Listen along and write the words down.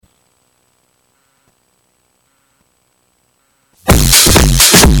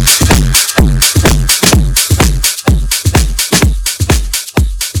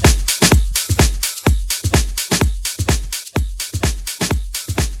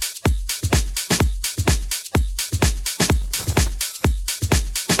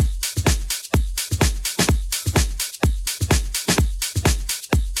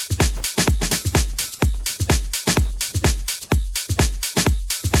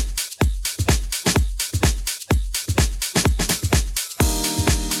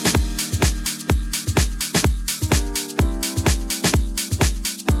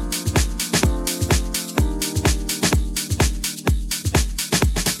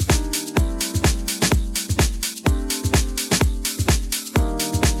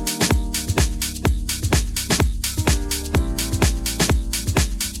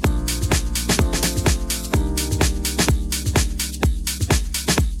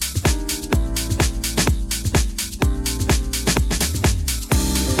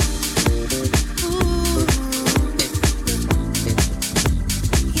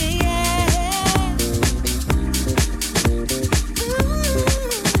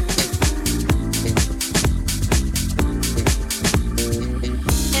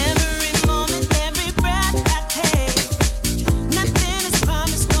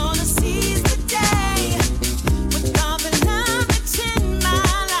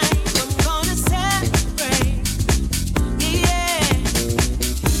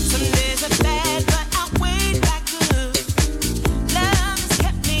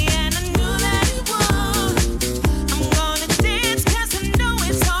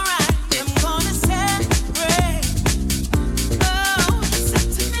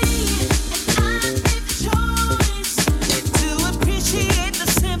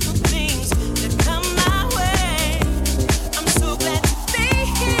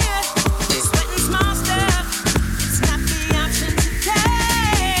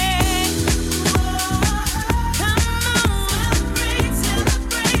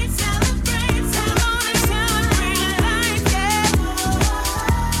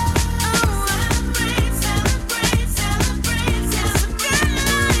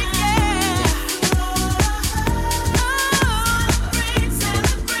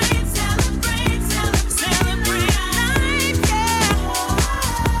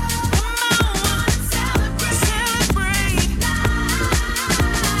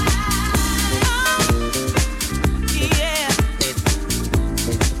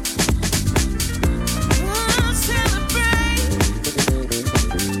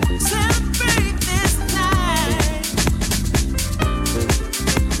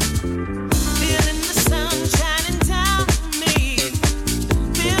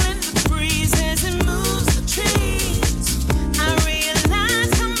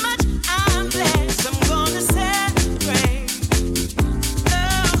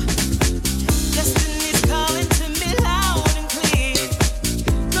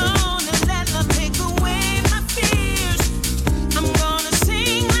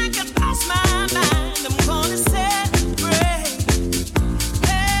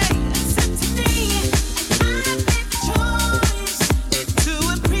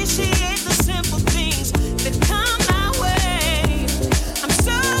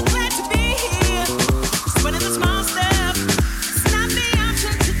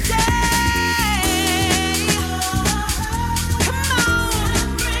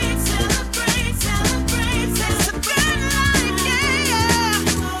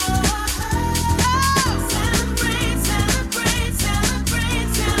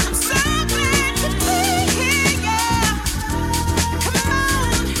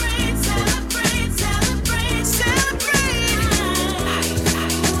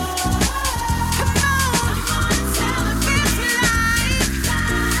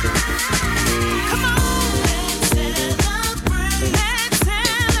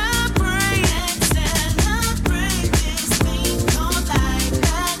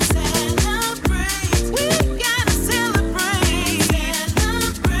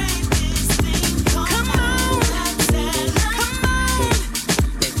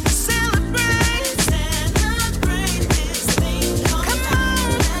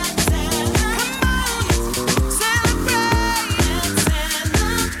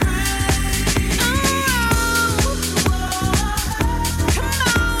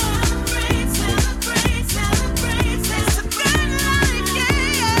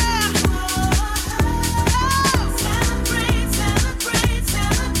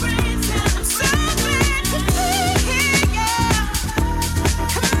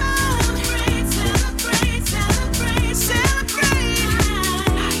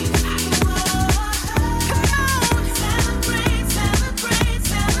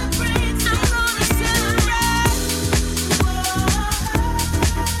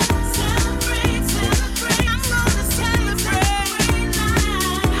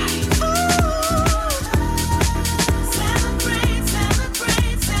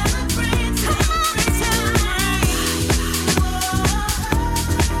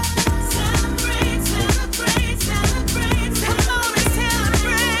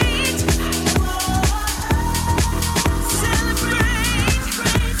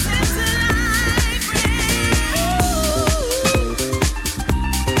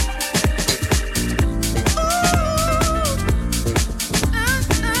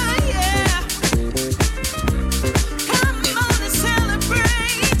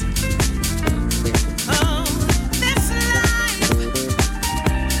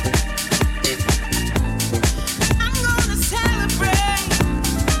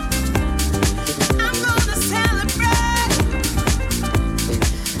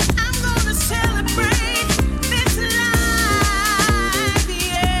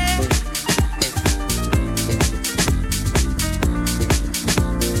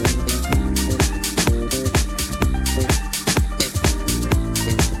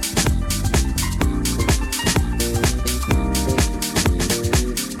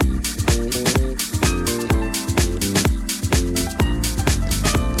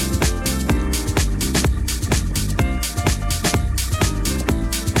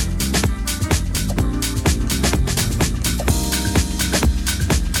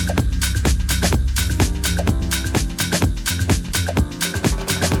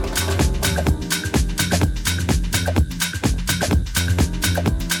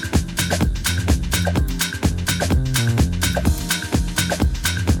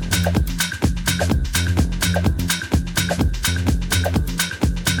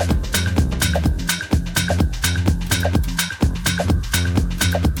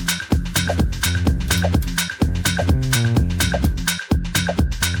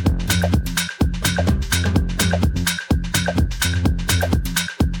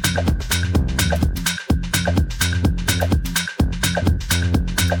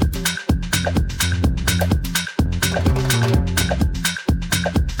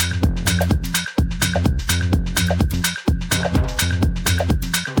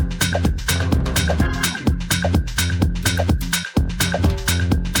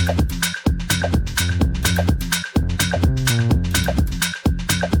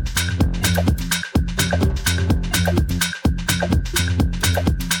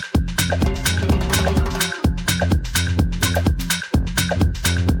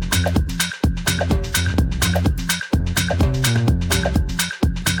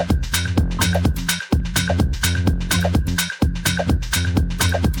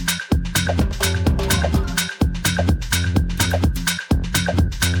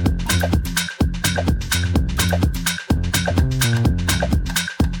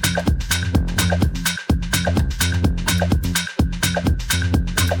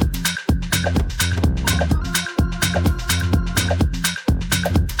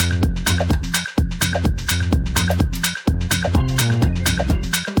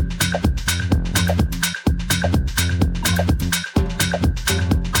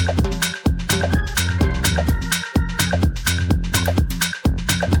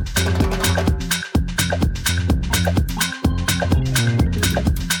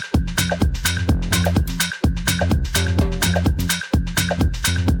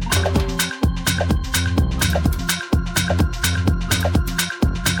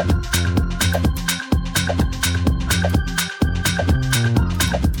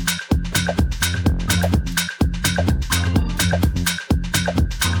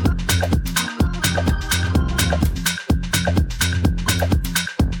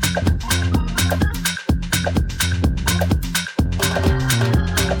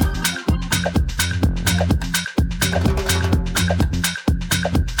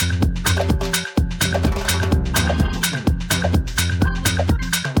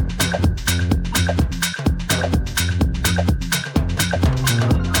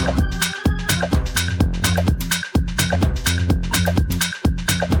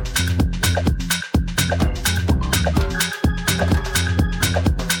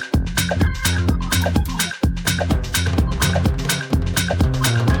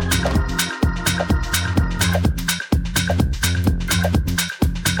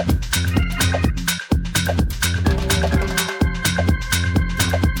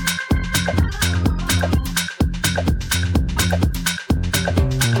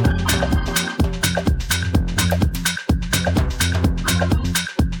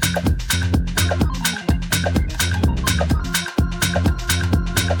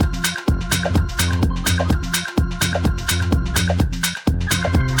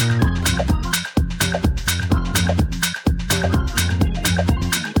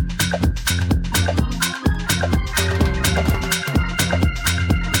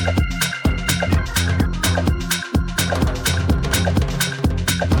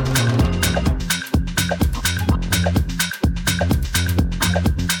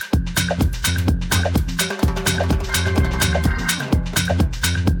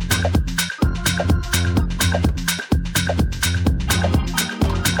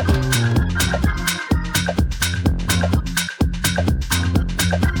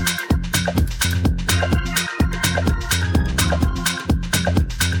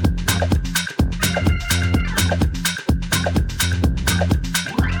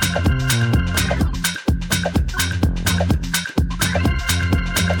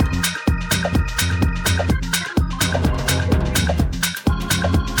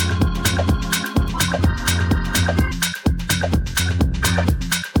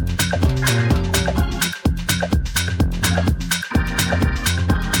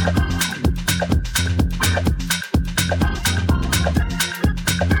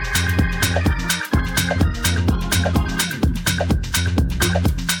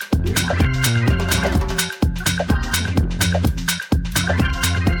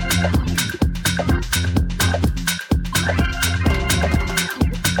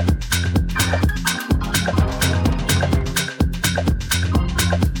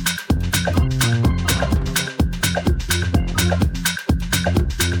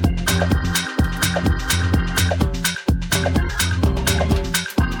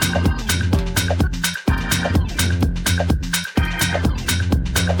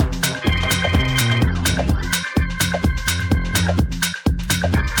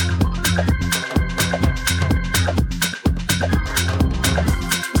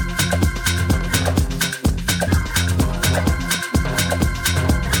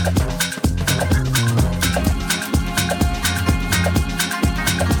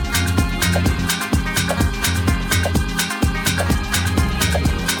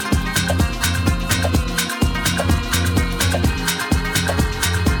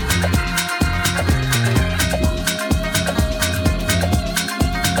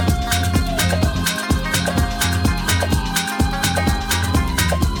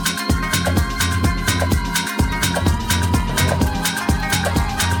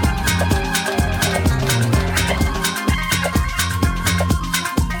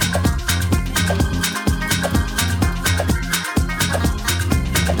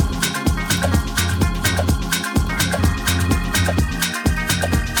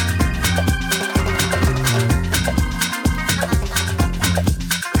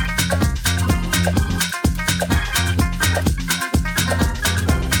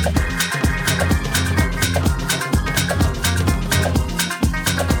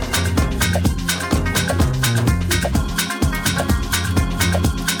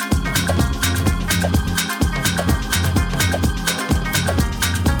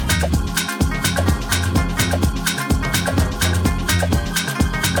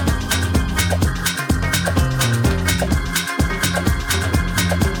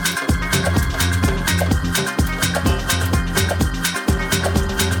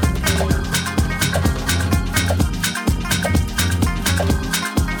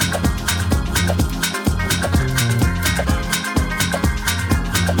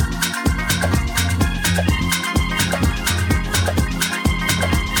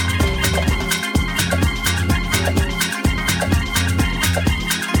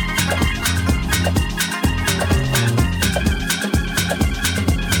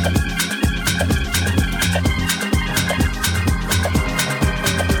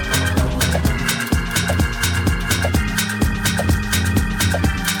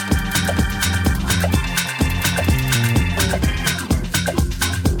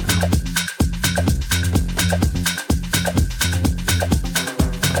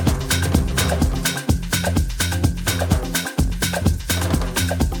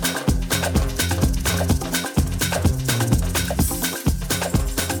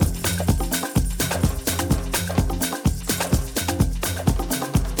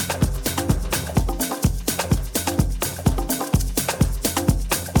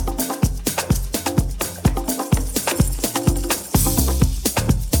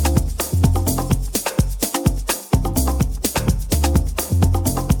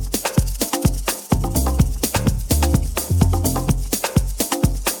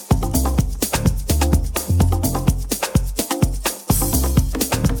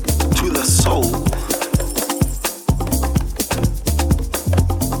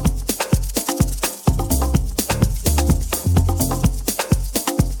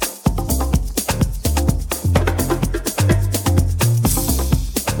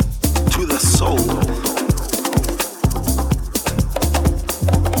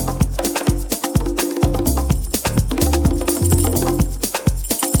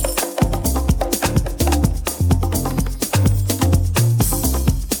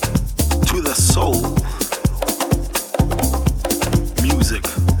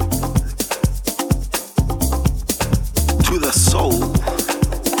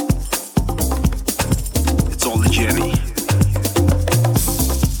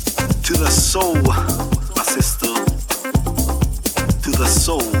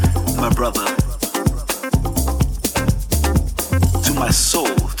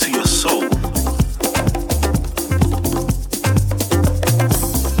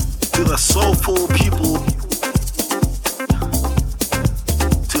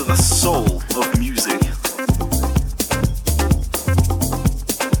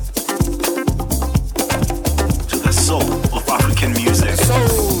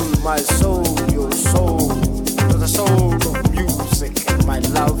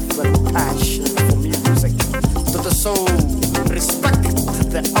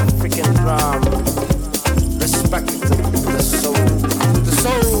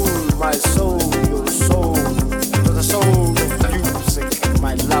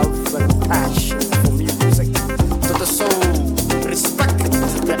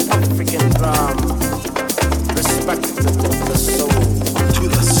Respect the soul. To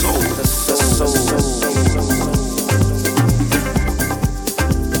the soul.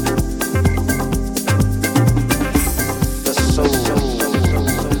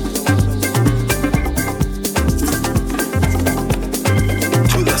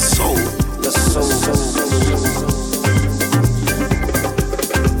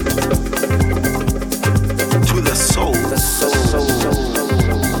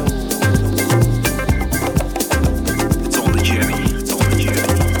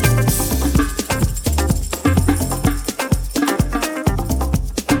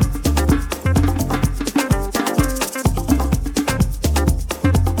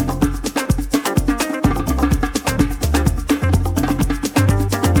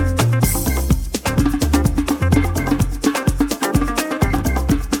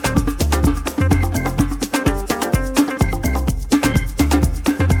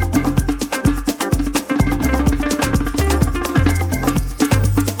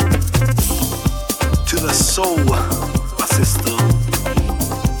 soul, my sister.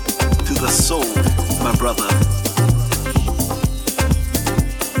 To the soul, my brother.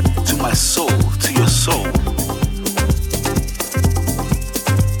 To my soul, to your soul.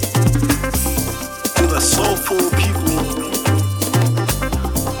 To the soulful people.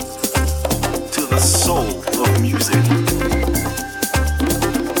 To the soul of music.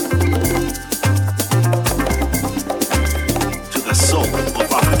 To the soul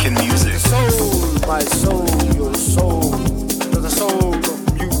of African music. Soul, my soul, your soul. To the soul of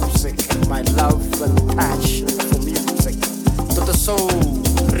music. My love and passion for music. To the soul,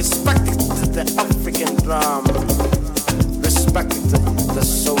 respect the African drum. Respect the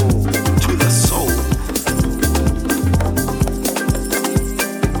soul. To the soul.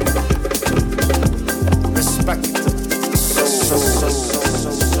 Respect the soul.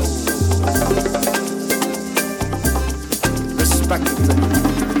 Respect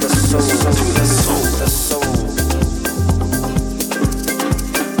the soul. To the soul. The soul.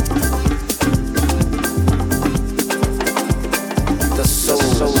 The soul.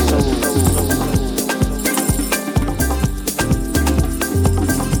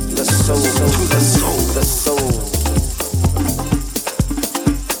 The soul. To the soul. The soul.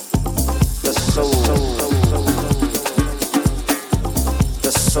 The soul.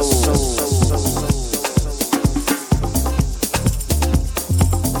 The soul. The soul.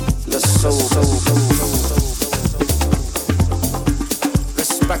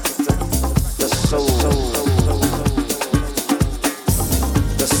 Respect the soul.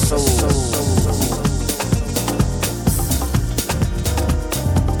 The soul.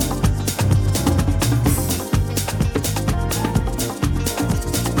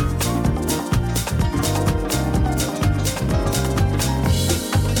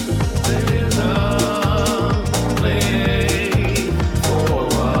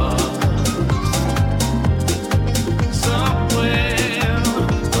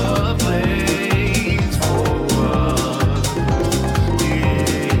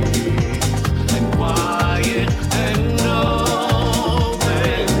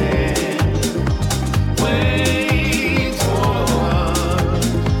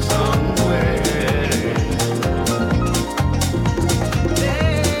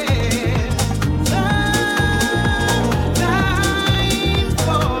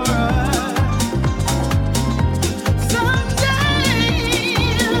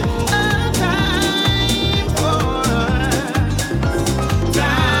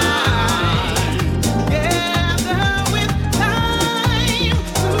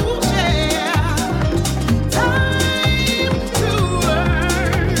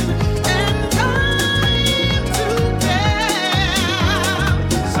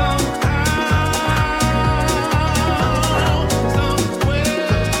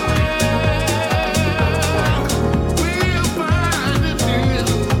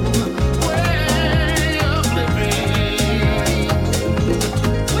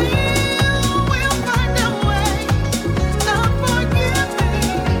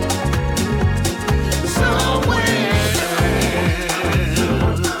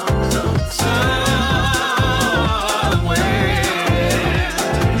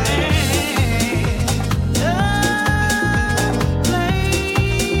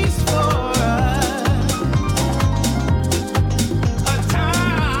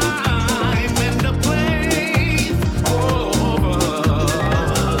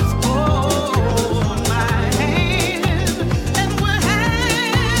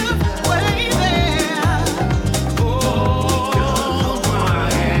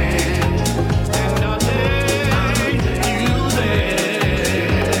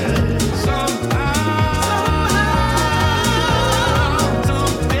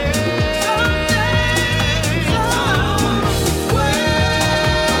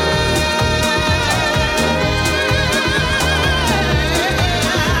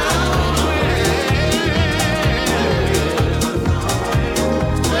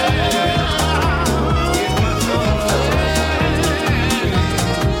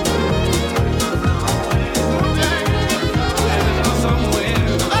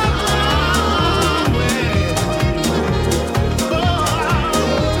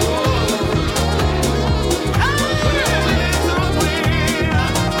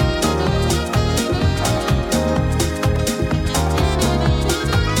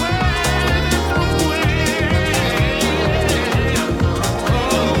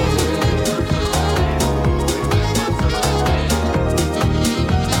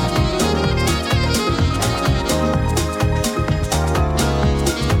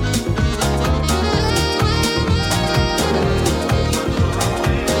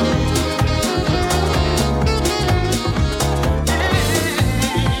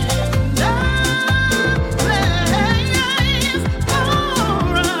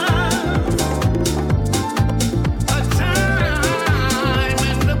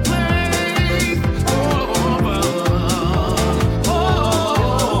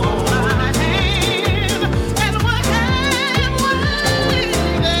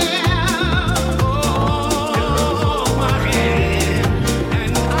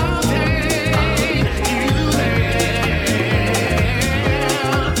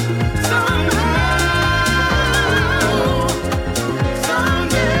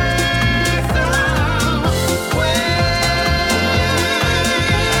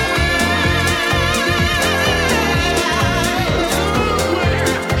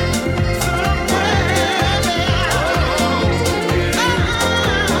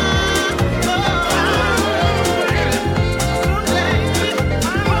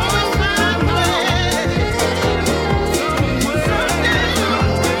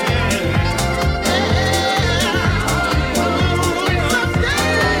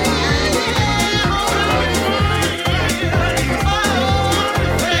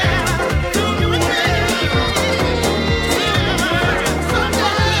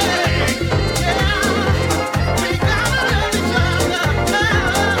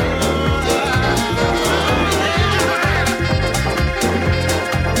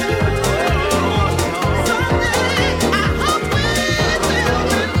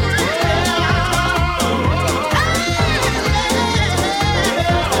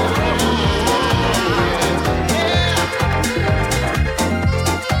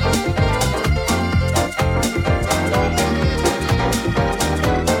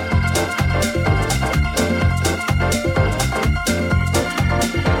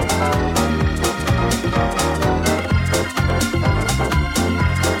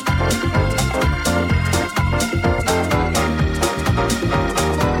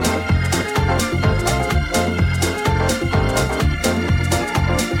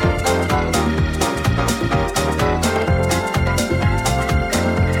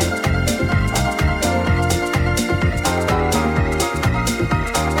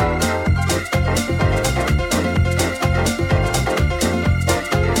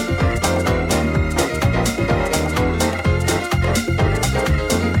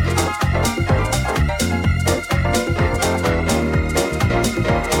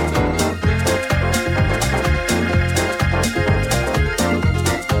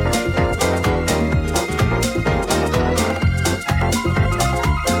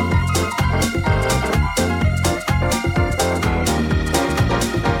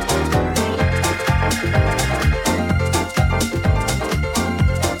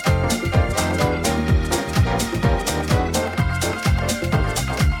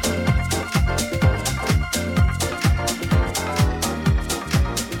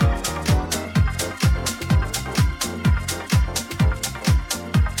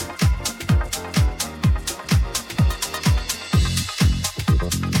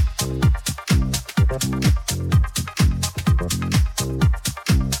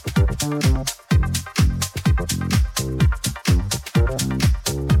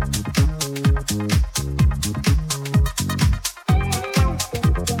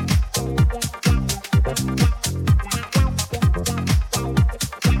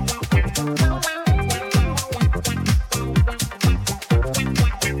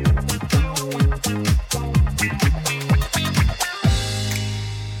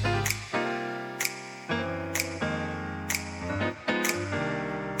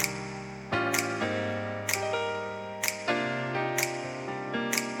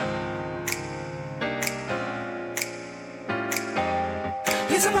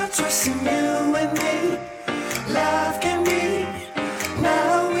 It's about trusting you and me. Love can be.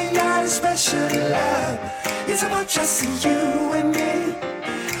 Now we got a special love. It's about trusting you and me.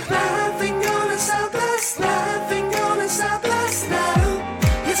 Nothing gonna stop us. Nothing gonna stop us now.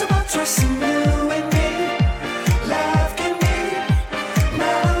 It's about trusting you and me. Love can be.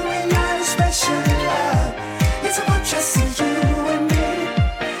 Now we got a special love. It's about trusting you and me.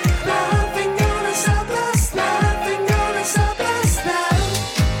 Nothing gonna stop us. Nothing gonna stop us now.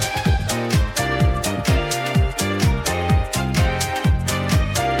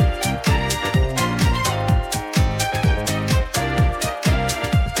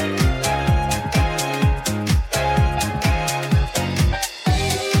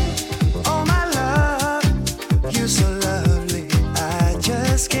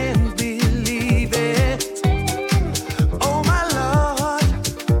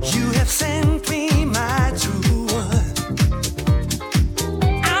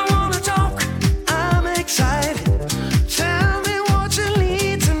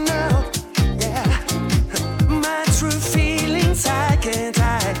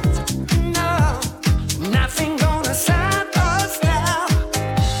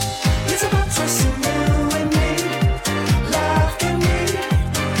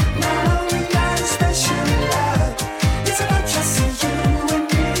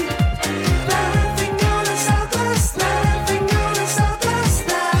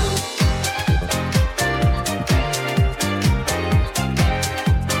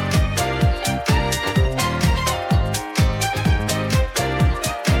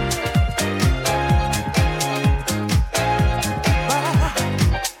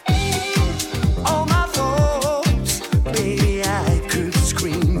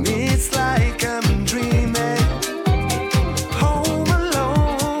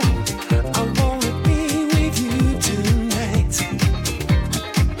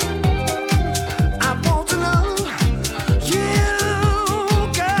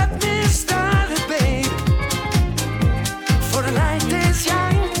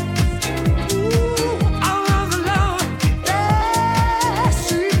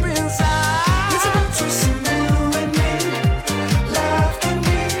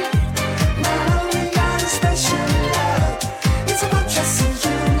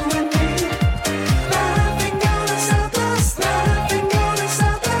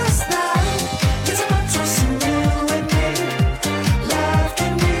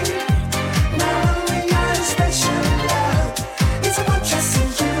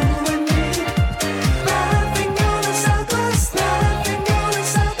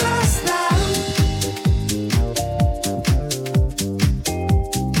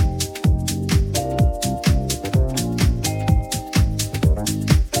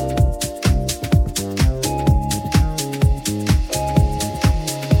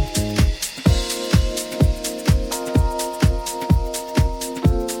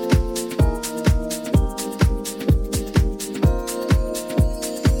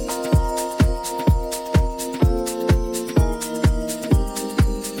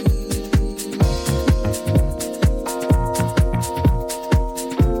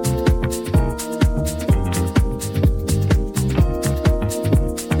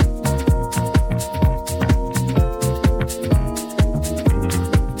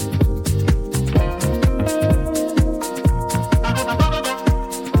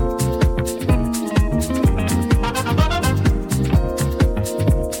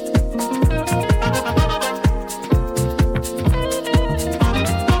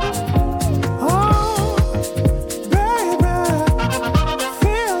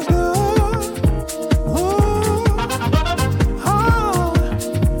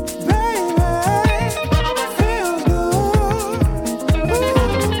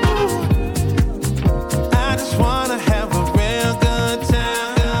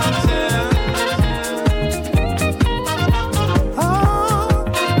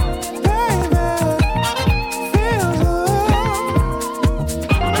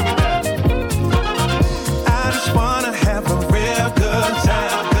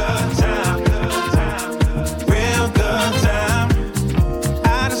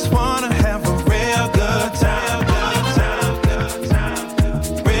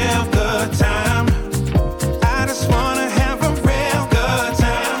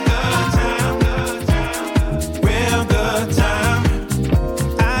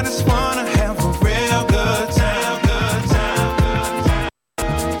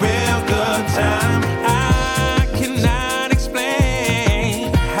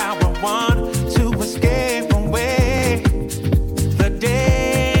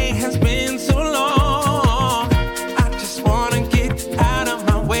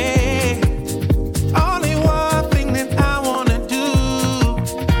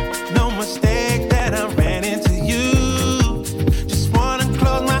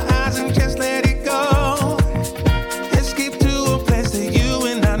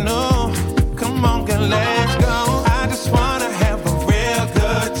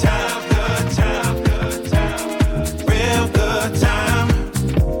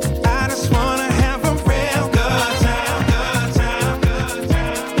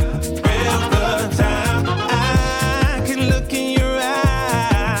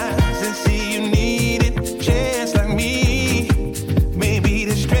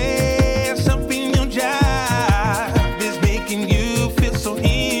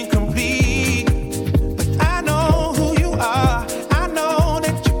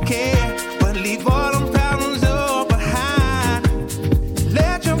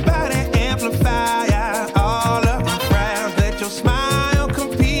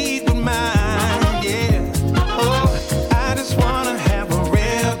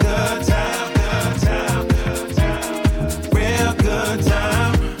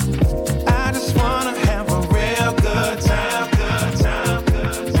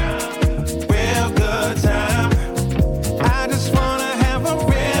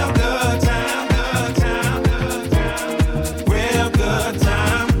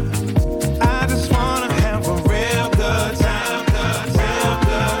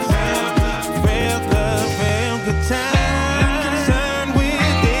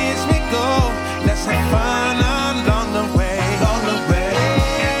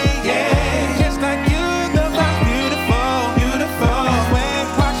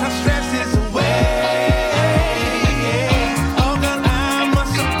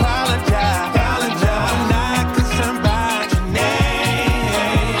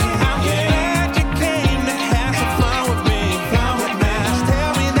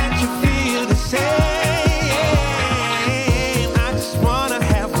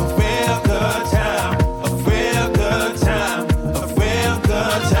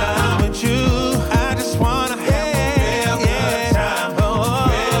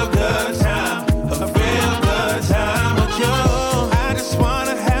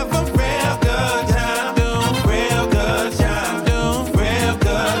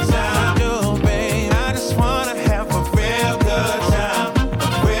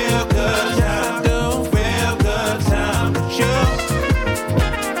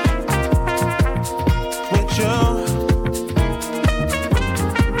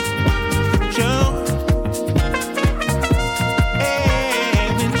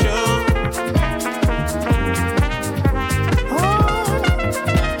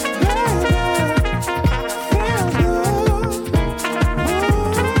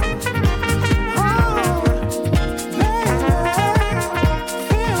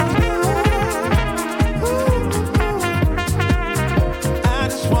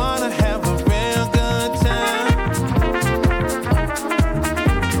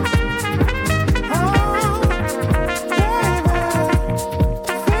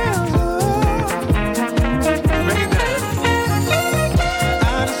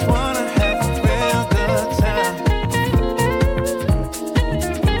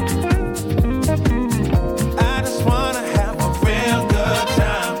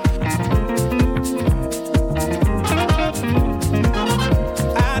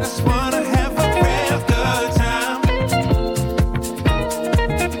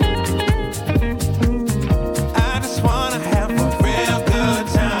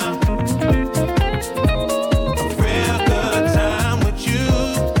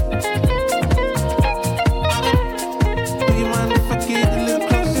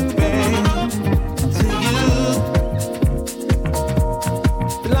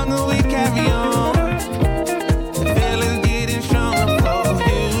 longer we carry on, the feeling's getting stronger for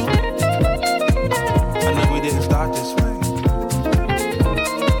you. I know we didn't start this way.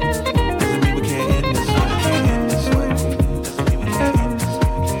 Doesn't mean we can't end this way. Can't end this way. Doesn't mean we can't end this way.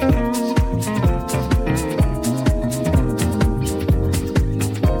 Can't end this way.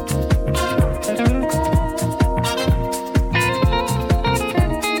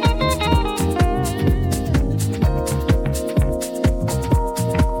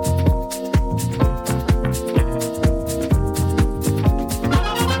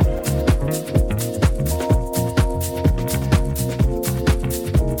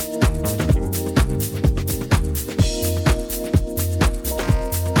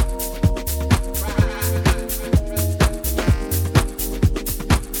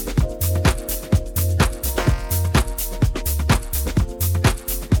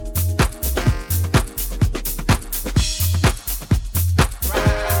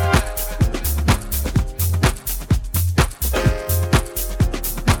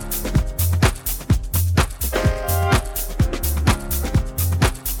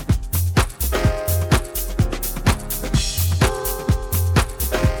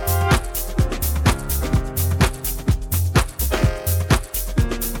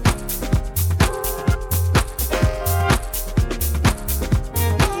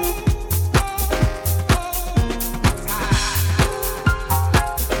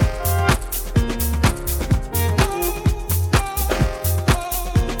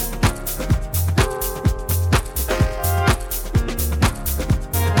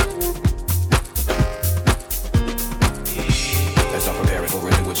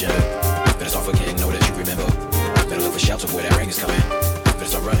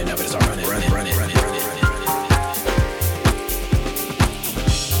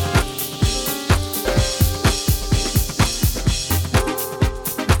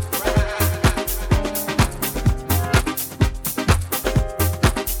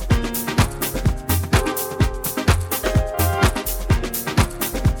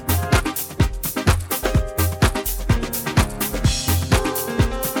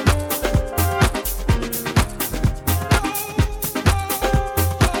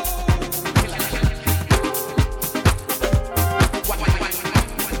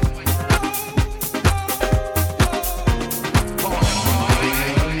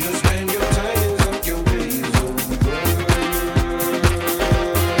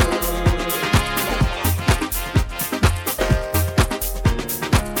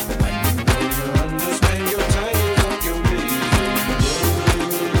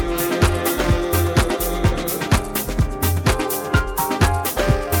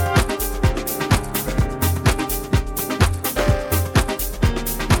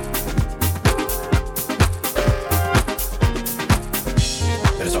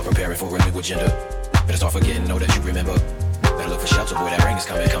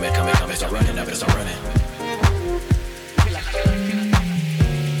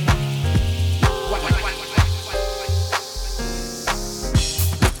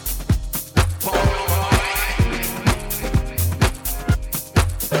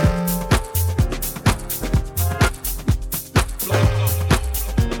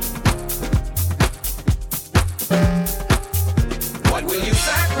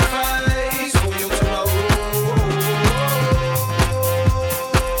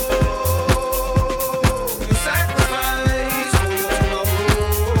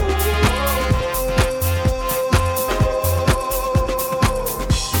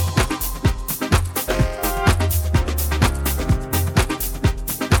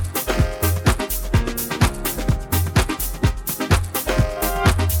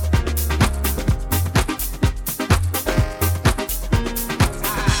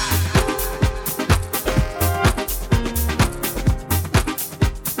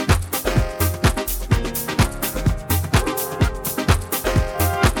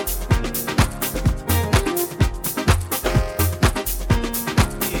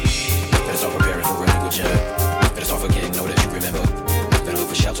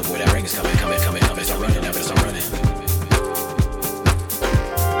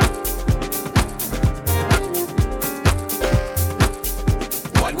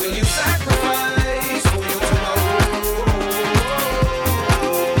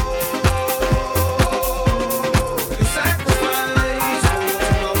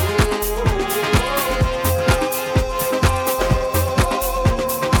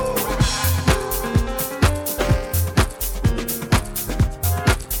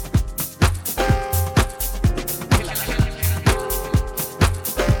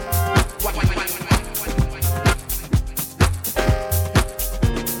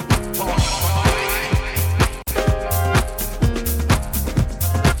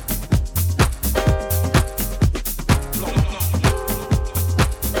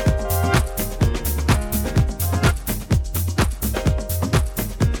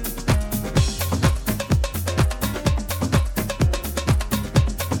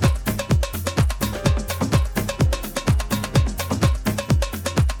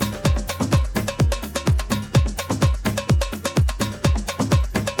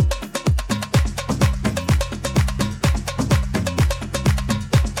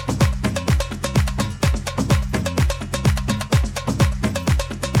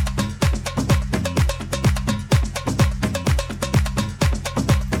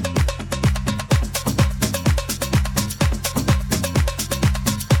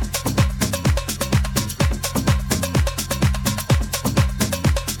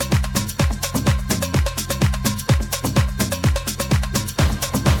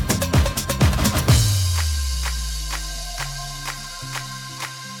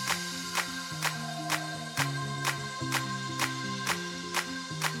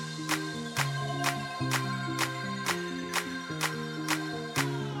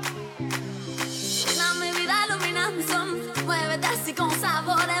 así con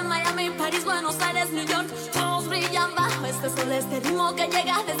sabor en Miami, París, Buenos Aires, New York. Todos brillan bajo este sol, este ritmo que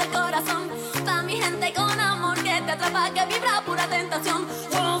llega desde el corazón. Pa' mi gente con amor que te atrapa, que vibra pura tentación.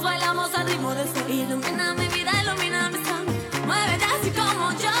 Todos bailamos al ritmo del sol. Ilumina mi vida, ilumina mi sol. Muévete así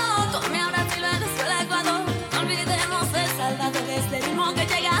como yo, con mi abrazo y luego hacia el Ecuador. No olvidemos El Salvador, este ritmo que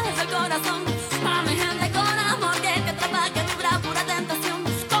llega desde el corazón. Pa' mi gente con amor que te atrapa, que vibra pura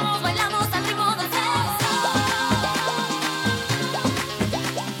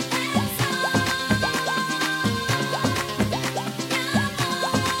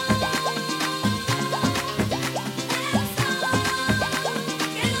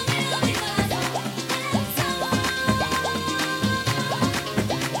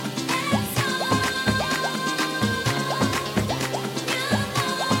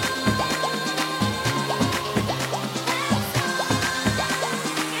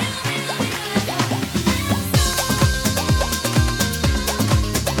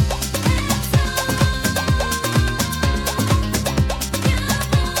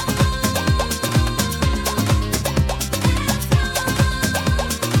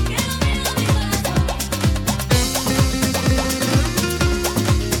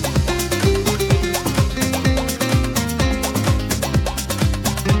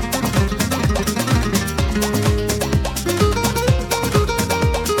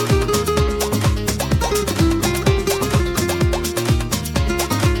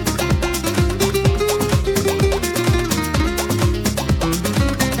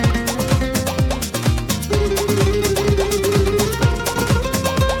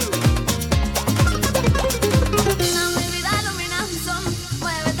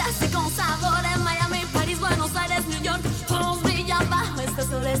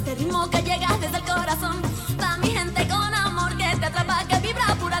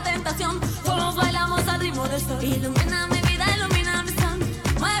tentación. Todos bailamos al ritmo del sol. Ilumina mi vida, ilumina mi sol.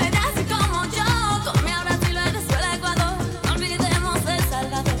 Muévete así como yo, con mi abrazo y luego hacia el Ecuador. No olvidemos El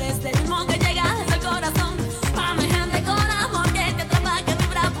Salvador, este ritmo que llega desde el corazón. Para mi gente con amor que te atrapa, que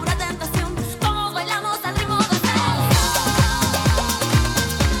vibra pura tentación. Todos bailamos al ritmo del sol.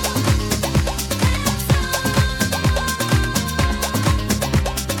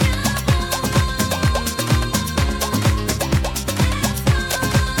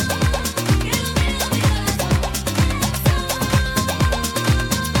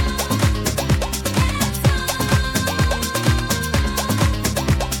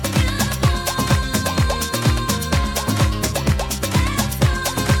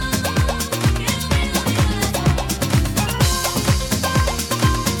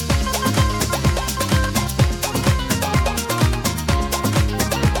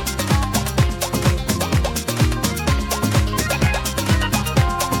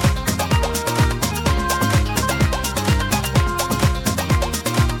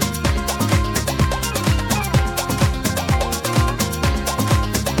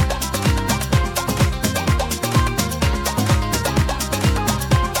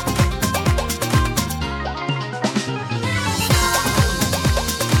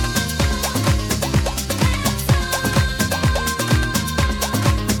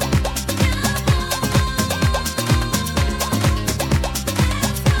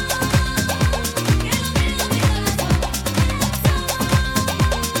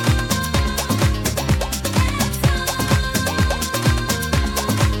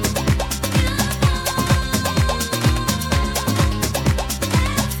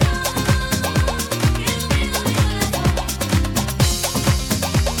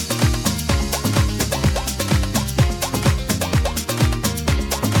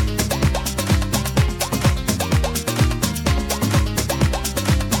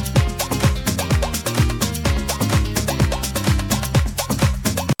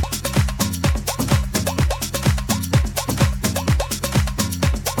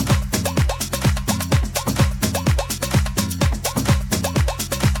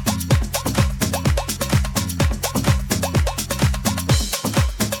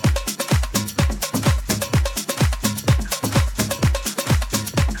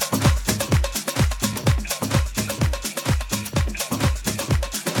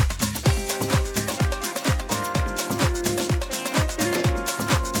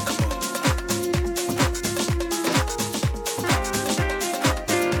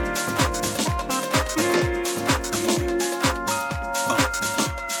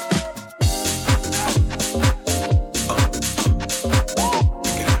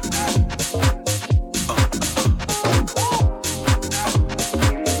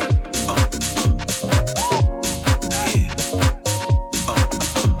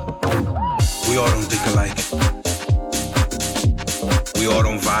 We all don't think alike. We all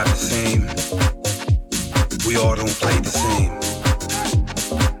don't vibe the same. We all don't play the same.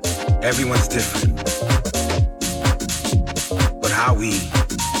 Everyone's different. But how we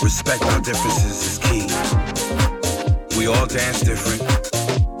respect our differences is key. We all dance different.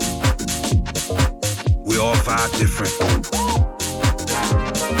 We all vibe different.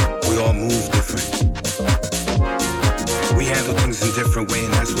 We all move different. We handle things in different ways,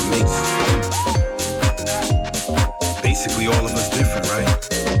 and that's what makes basically all of us different, right?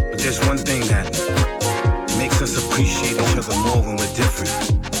 But there's one thing that makes us appreciate each other more when we're different.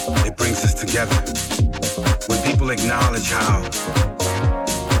 It brings us together. When people acknowledge how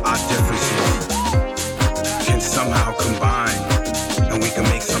our differences can somehow combine and we can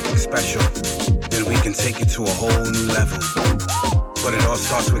make something special, then we can take it to a whole new level. But it all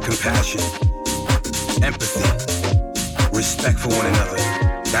starts with compassion, empathy, respect for one another.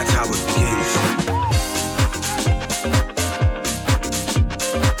 That's how it begins.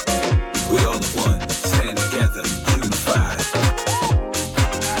 We all one, stand together, unified.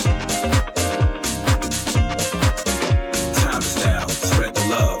 Time is now, spread the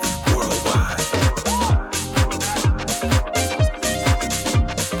love worldwide.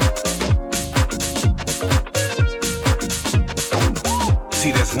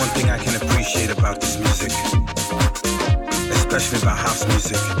 See, there's one thing I can appreciate about this music, especially about house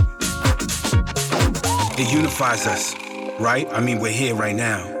music. It unifies us, right? I mean, we're here right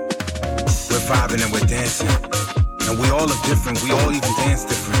now. We're vibing and we're dancing. And we all are different. We all even dance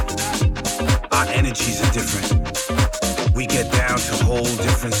different. Our energies are different. We get down to whole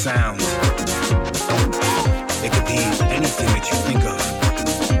different sounds. It could be anything that you think of.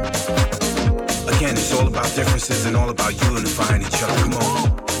 Again, it's all about differences and all about unifying each other. Come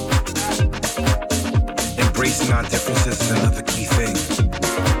on. Embracing our differences is another key thing.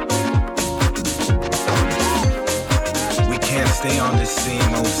 We can't stay on this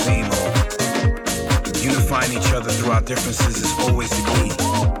same old, same old. Unifying each other through our differences is always the key.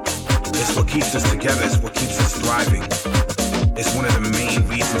 It's what keeps us together. It's what keeps us thriving. It's one of the main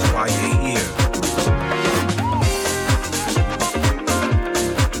reasons why you're here.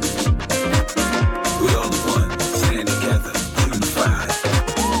 We all one, stand together, unified.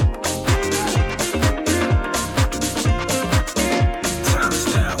 Time is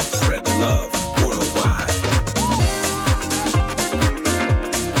now, spread the love worldwide.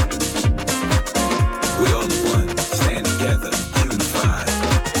 We all one, stand together, unified.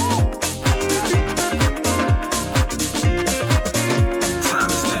 Time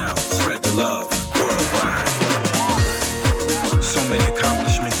is now, spread the love worldwide. So many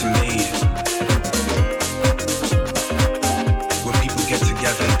accomplishments are made when people get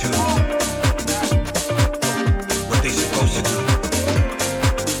together and do what they're supposed to do.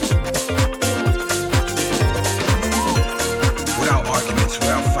 Without arguments,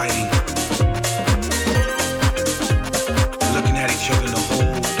 without fighting. Looking at each other in a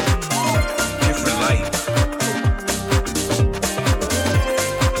whole different light.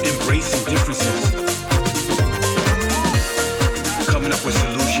 Embracing differences. Coming up with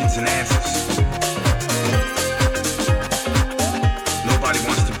solutions and answers. Nobody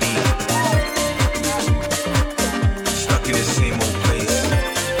wants to be stuck in the same old place.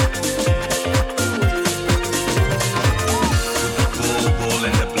 With the bull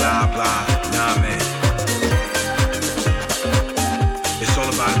and the blah blah. Nah, man. It's all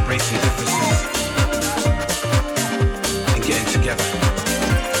about embracing differences and getting together.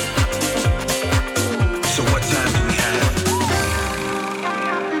 So what time do we have?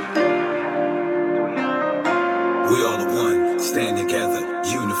 We all are one, stand together,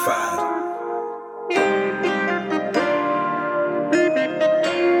 unified.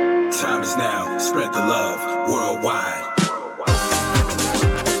 Time is now, spread the love worldwide.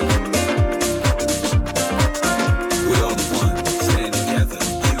 We all are one, stand together,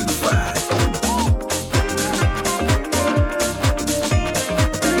 unified.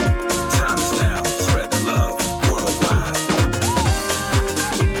 Time is now, spread the love worldwide.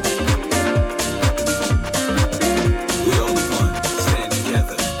 We all are one, stand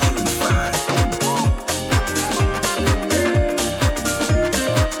together, unified.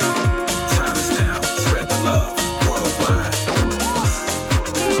 Time is now, spread the love worldwide.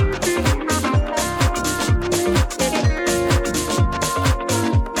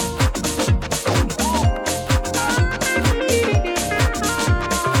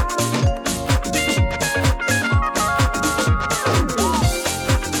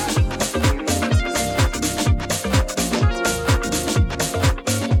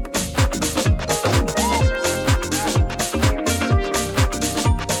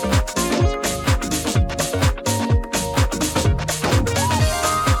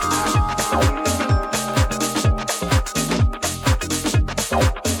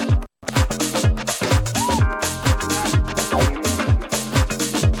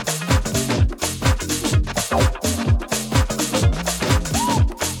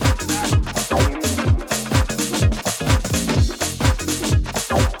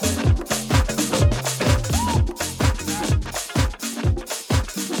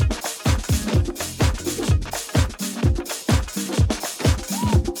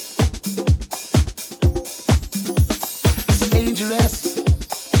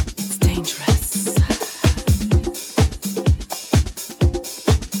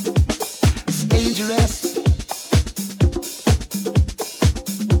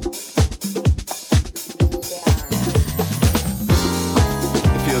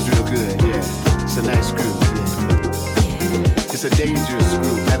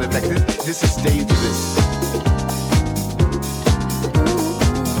 this is dangerous.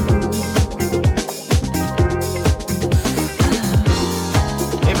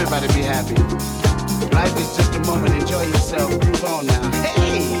 Everybody be happy. Life is just a moment. Enjoy yourself. Move on now.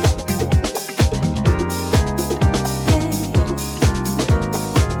 Hey!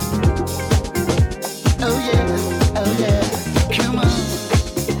 Oh yeah, oh yeah. Come on.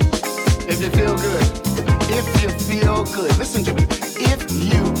 If you feel good. If you feel good. Listen to me. If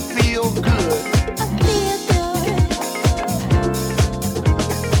you feel good.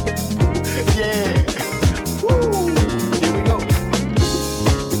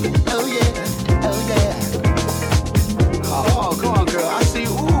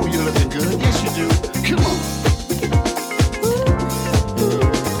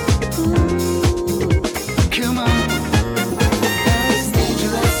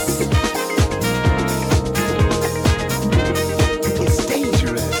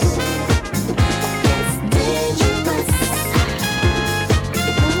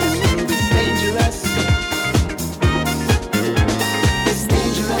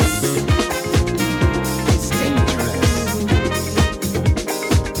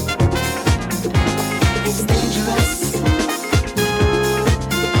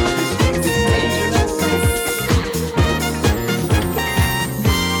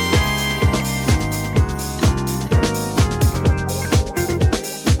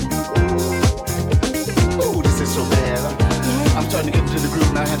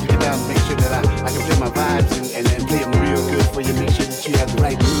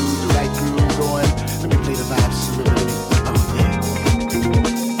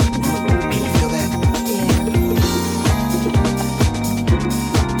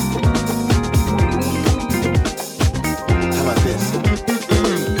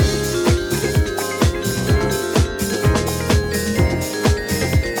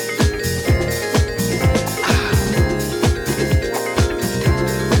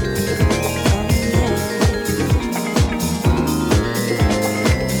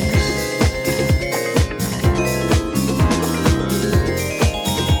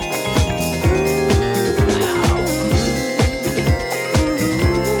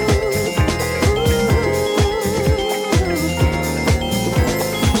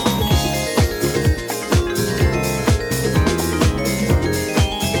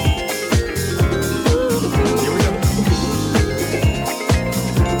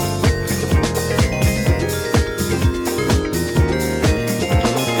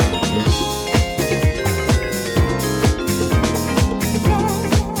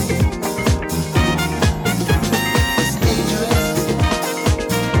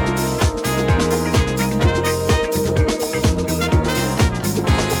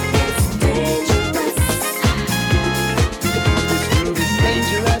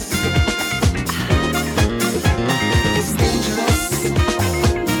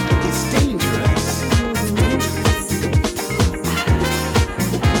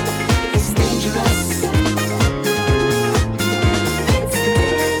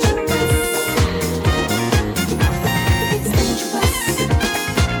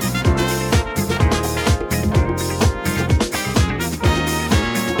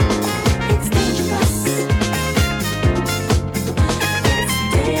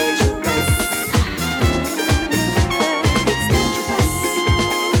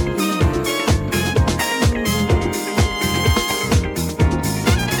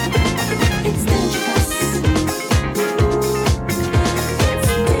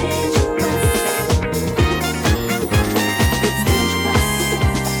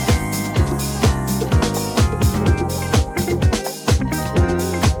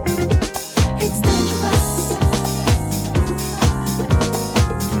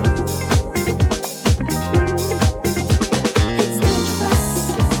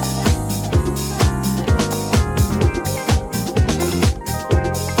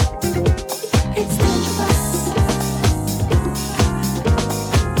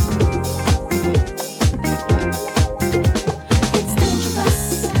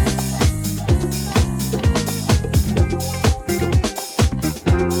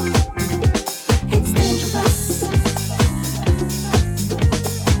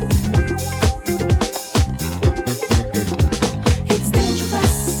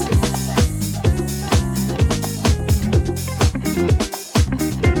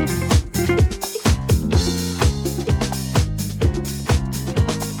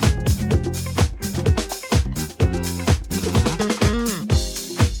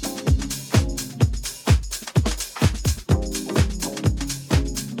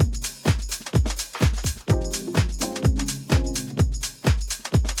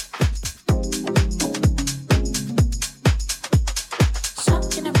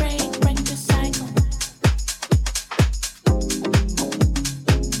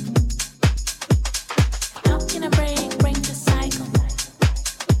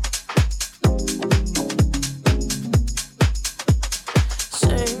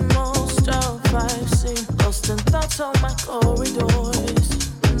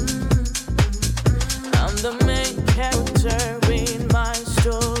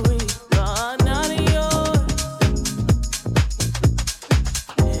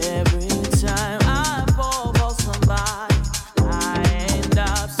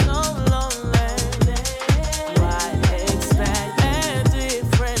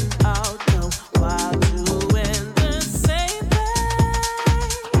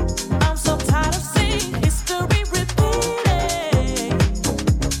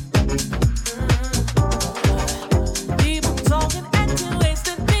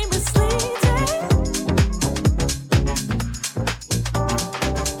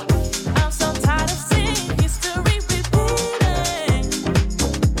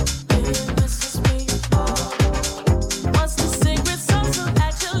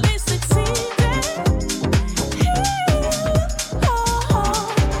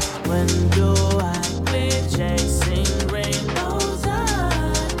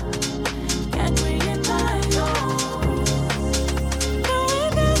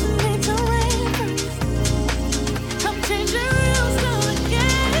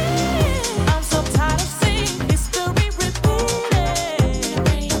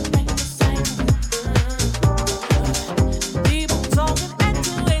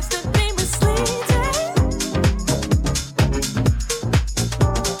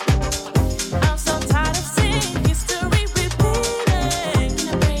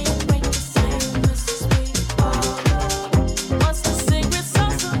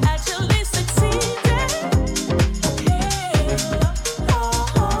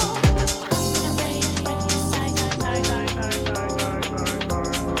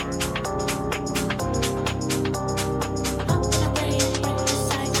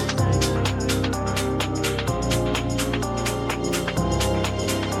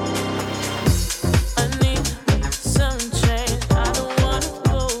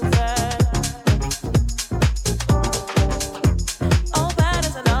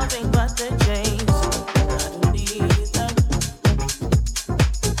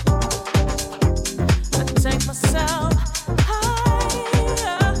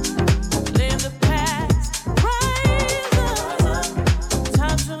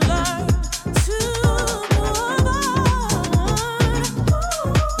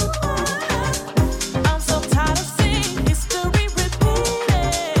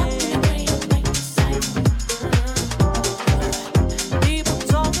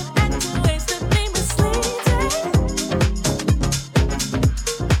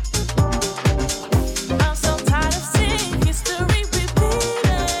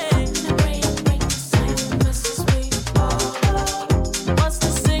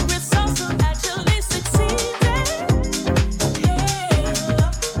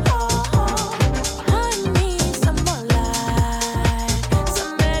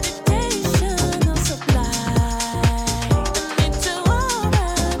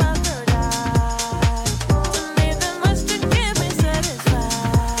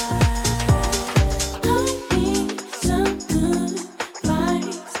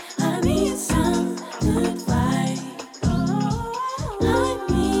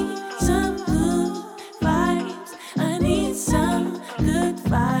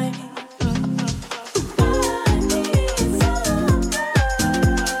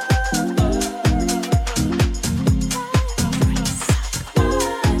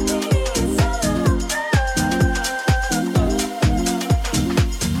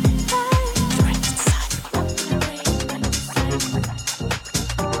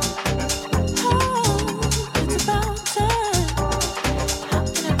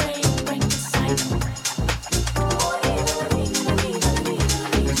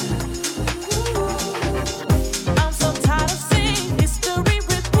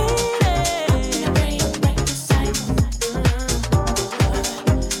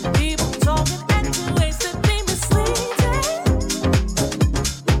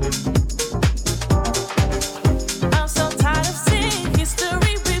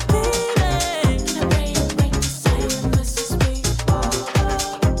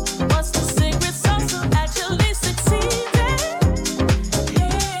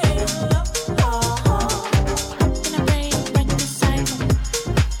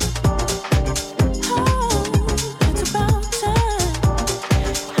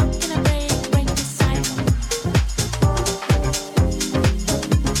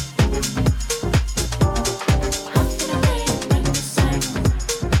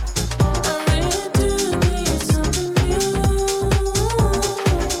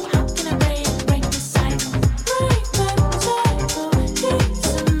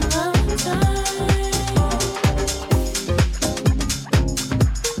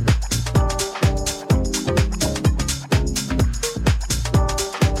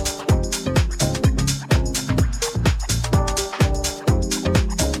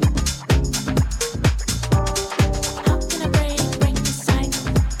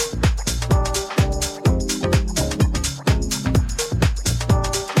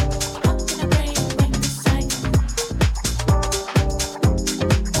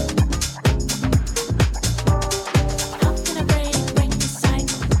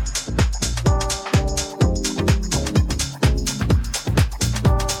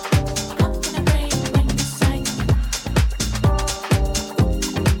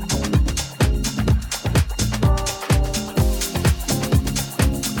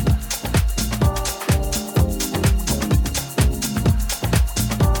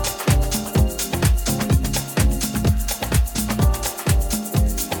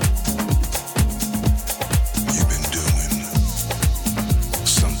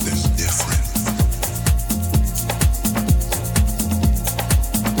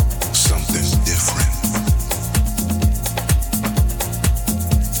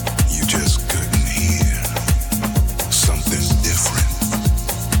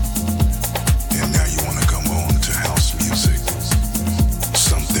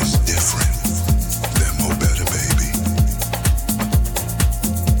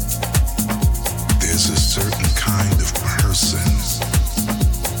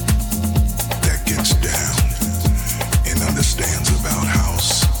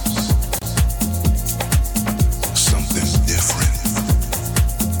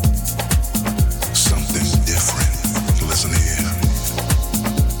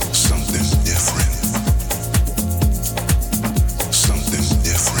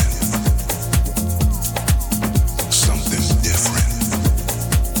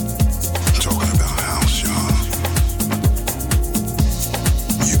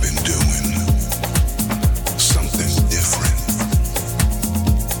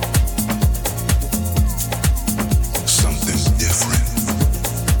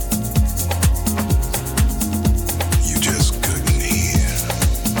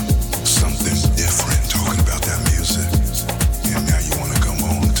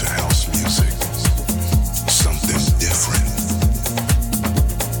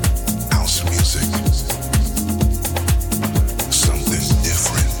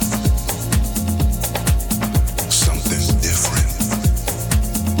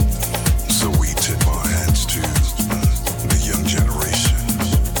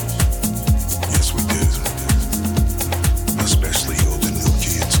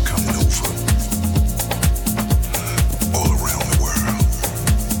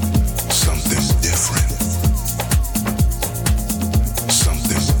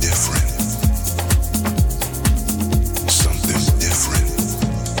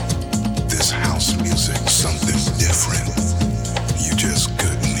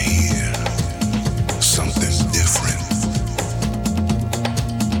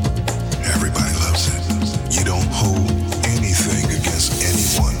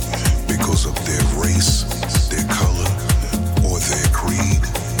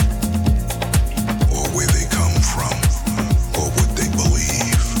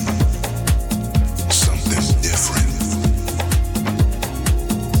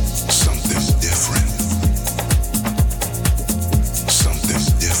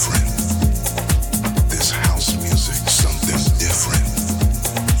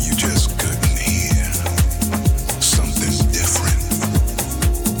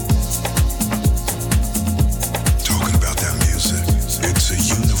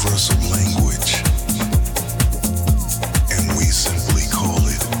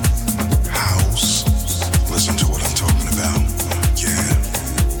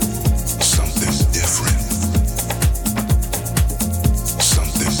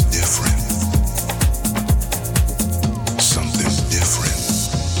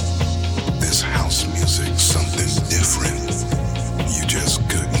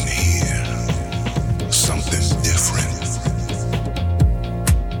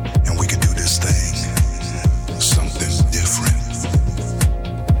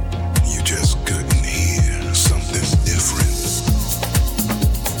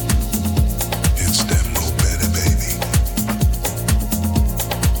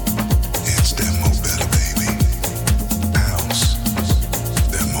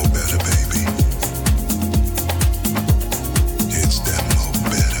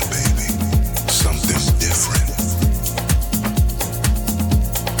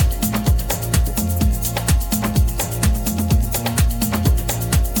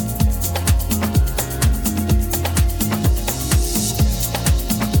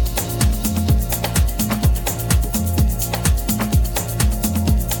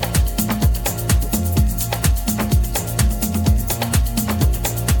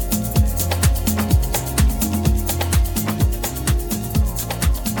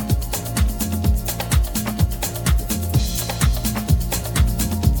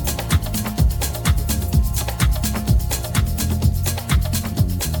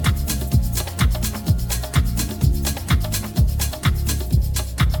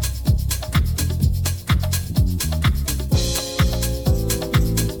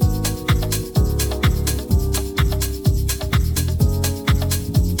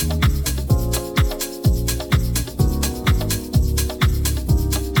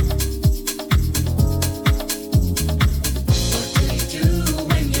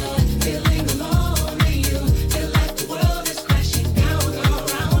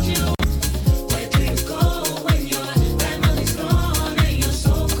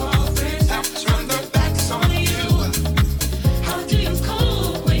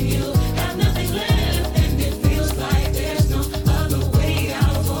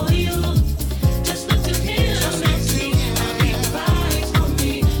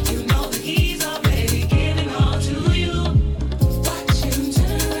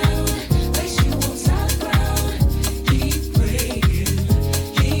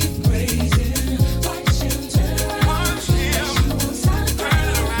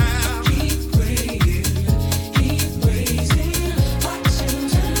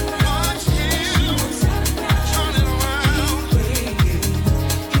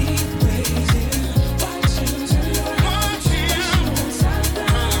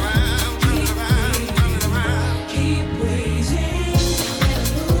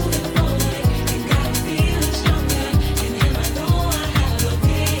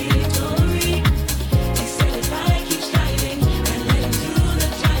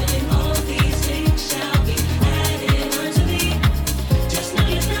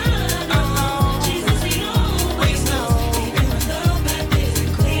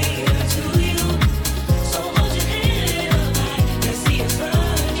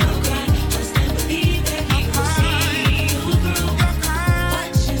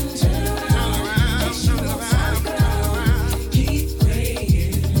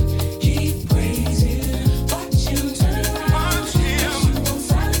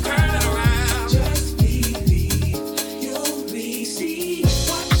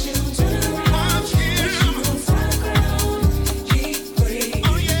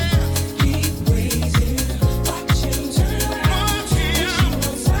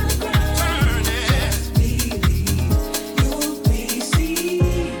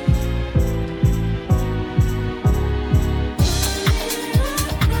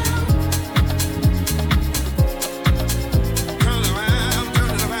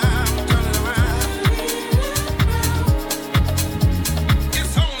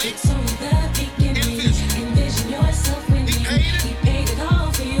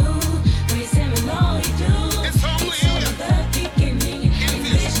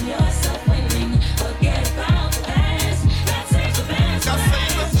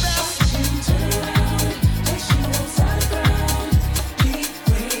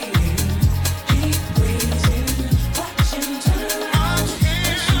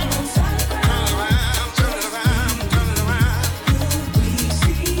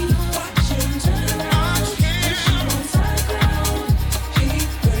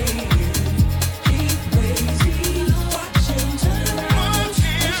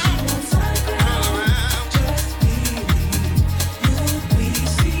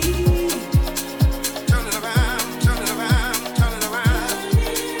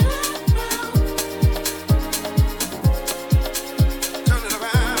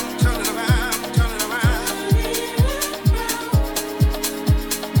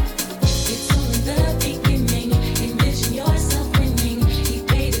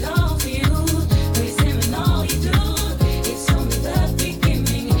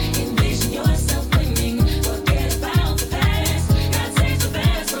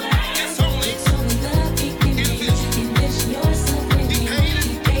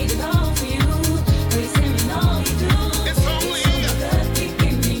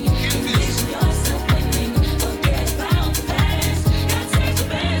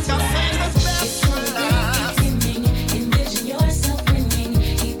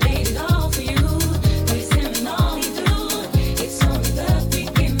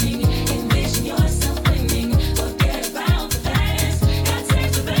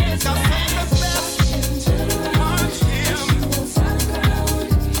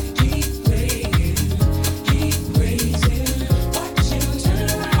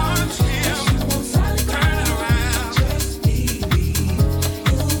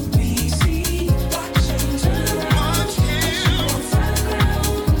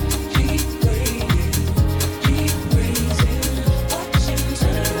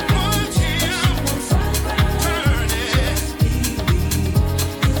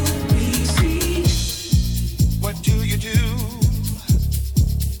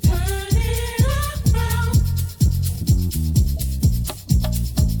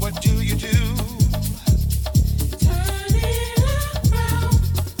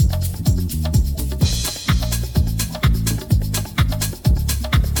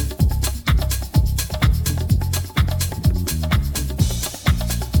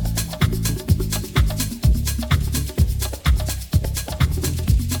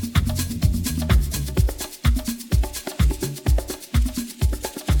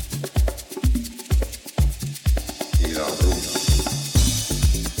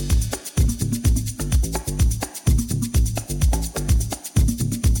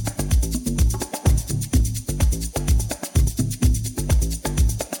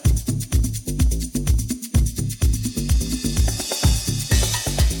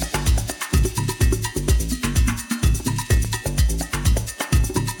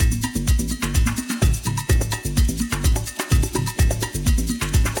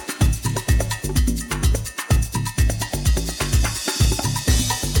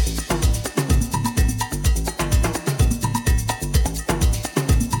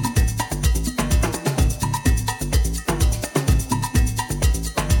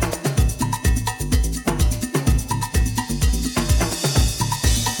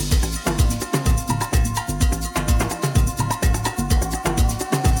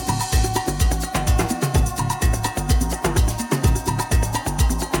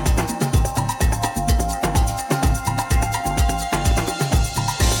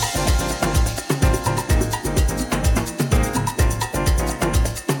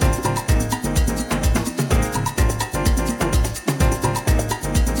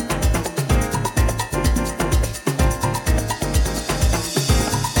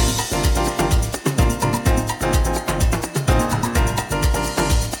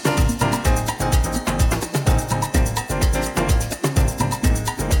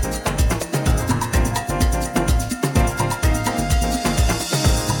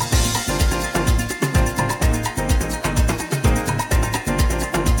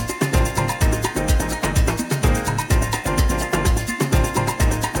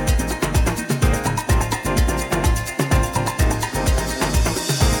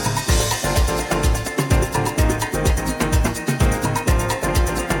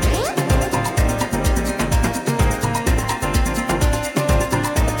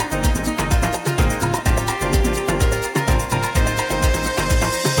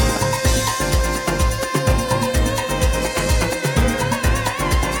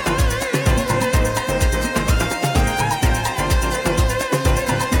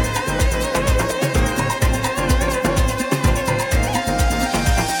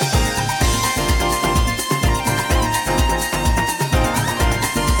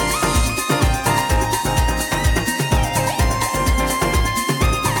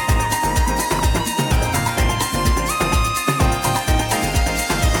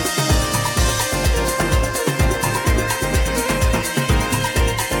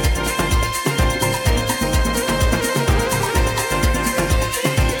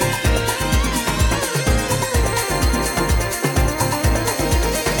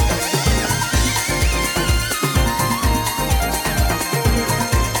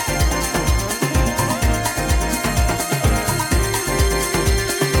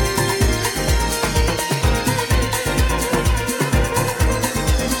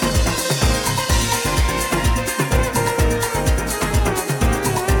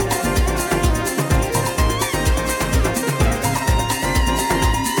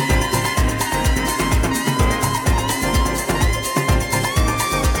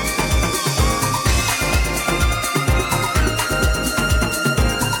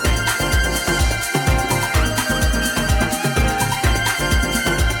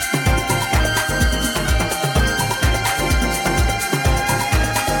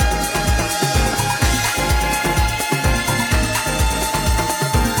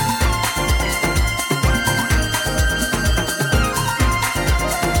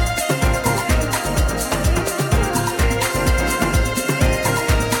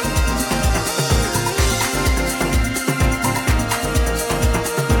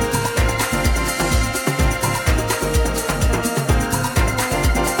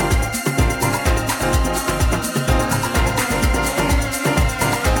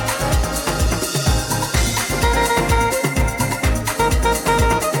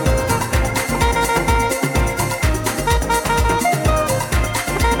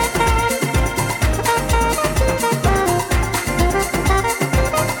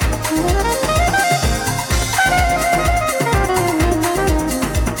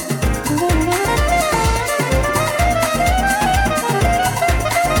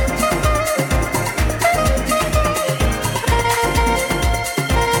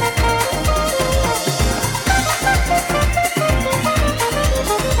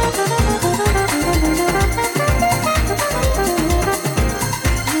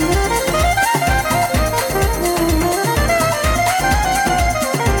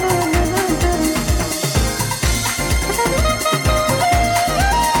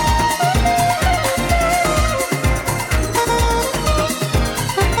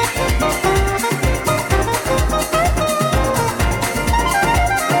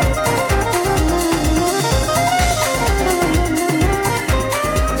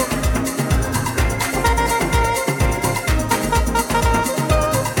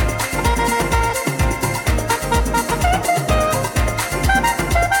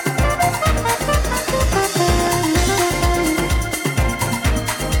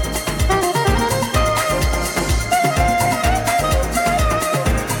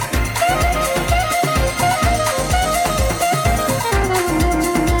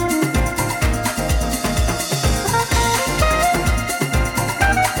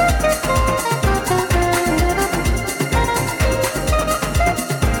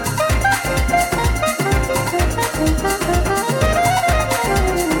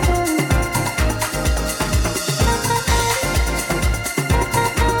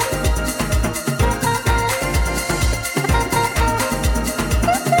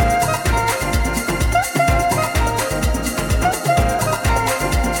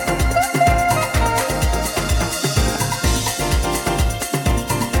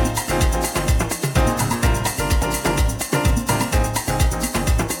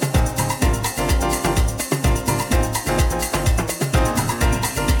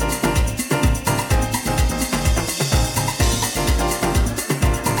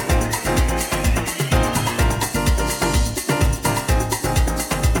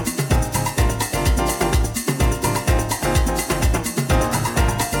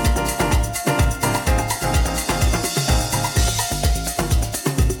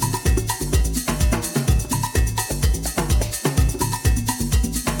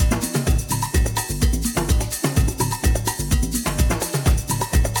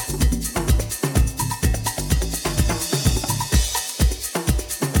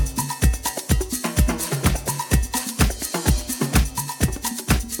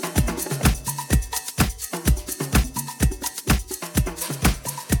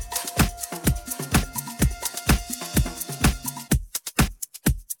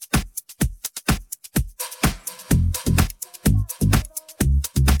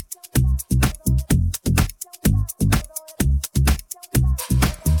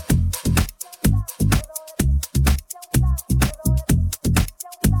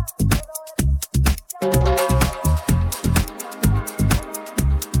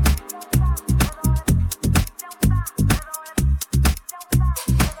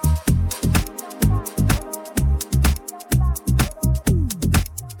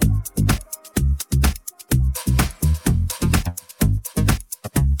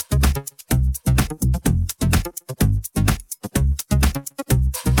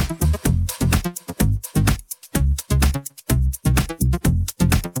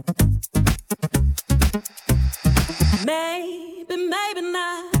 Maybe, maybe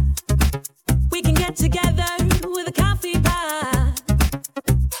not. We can get together with a coffee pot,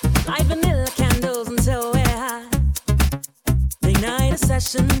 light vanilla candles until we're high. Ignite a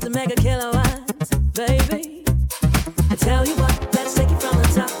session to mega kilowatts, baby. I tell you what, let's take it from the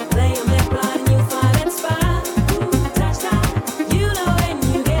top. Lay your mid plot and you'll find that spot. Ooh, touchdown. You know when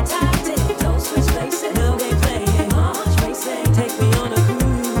you get tired, don't switch places. No game playing, horse racing. Take me on a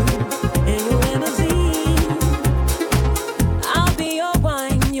cruise in your limousine. I'll be your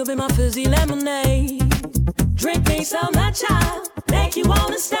wine, you'll be my fizzy lemonade. Drink me so much I'll make you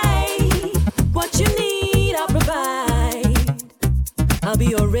wanna stay. What you need, I'll provide. I'll be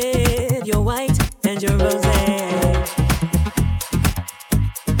your red, your white, and your rosé.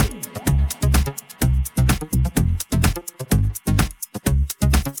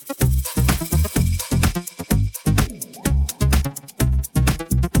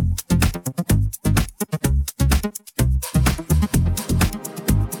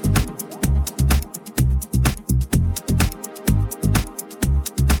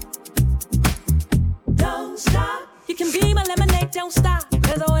 Don't stop,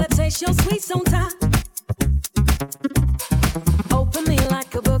 cause I wanna taste your sweet sometime. Open me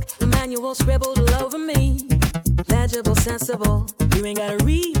like a book, the manual scribbled all over me. Legible, sensible, you ain't gotta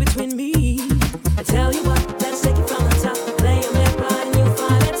read between me. I tell you what, let's take it from the top. Lay your mid plot and you'll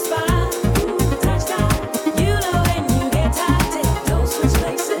find that spot. Ooh, touchdown. You know when you get tired, don't switch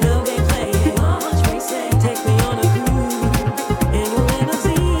places. No game playing, horse racing. Take me on a cruise in your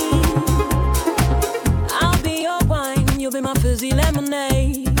limousine. I'll be your wine, you'll be my fizzy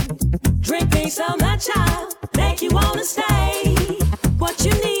lemonade. Drink me so much I'll make you wanna stay. What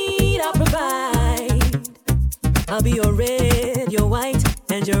you need, I'll provide. I'll be your red, your white,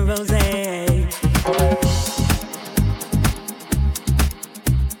 and your rosé.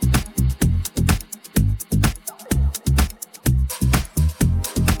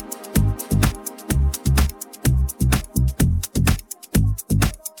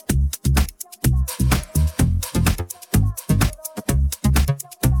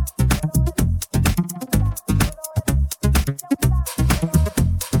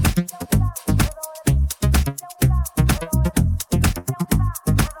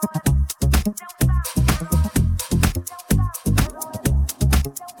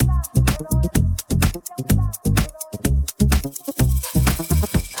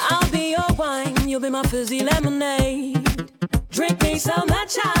 You'll be my fizzy lemonade. Drink me so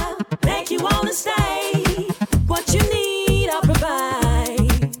much I'll make you wanna stay. What you need, I'll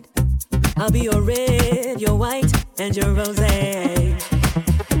provide. I'll be your red, your white, and your rosé.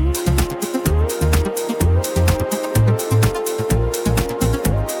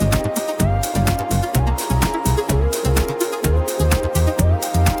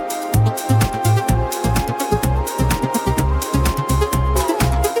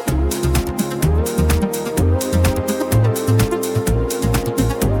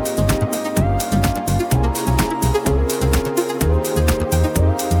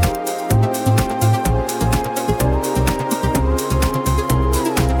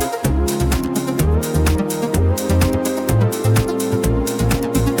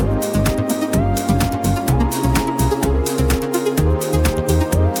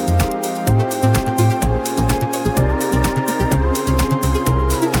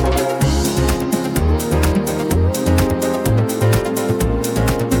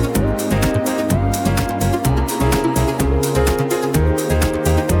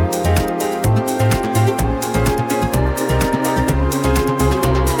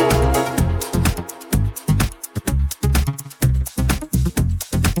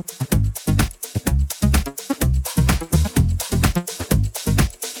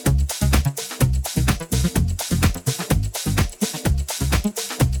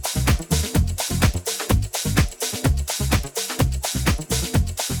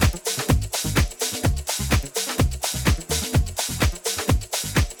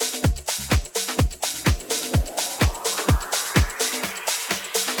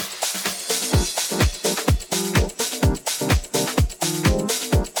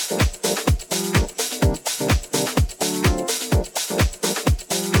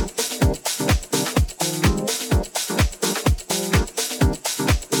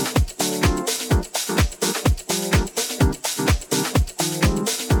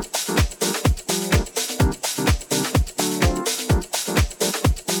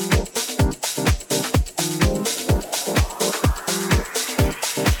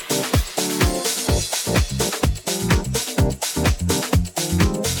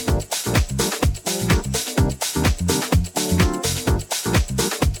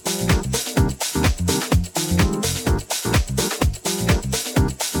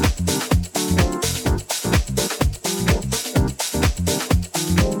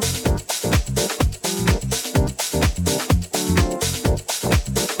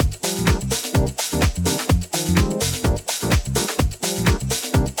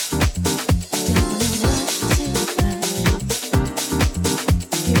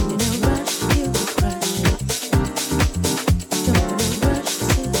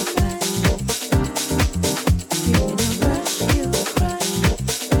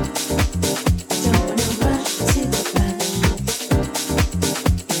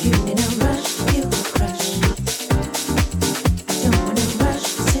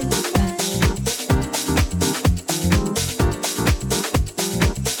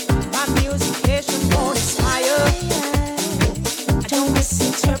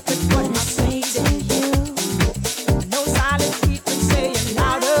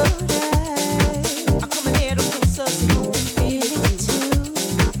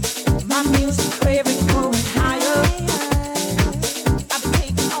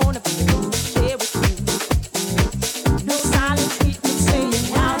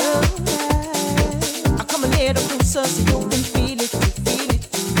 closer so you can feel it, feel it,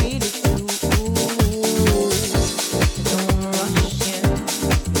 feel it too. Don't rush in,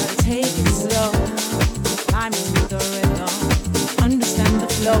 gotta take it slow. Climb into the rhythm, understand the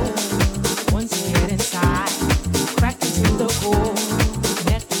flow. Once you get inside, crack into the core.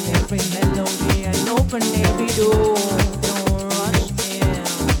 Connect with every melody and open every door. Don't rush in,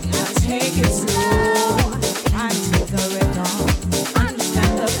 gotta take it slow. Climb into the rhythm,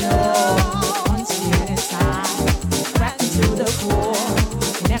 understand the flow. Once you get inside, crack into the core.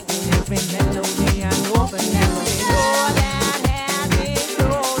 Connect with every melody and open every door. That heavy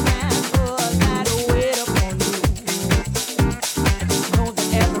load and put that weight upon you. And just know that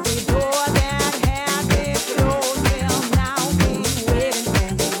every door that heavy closed will now be waiting for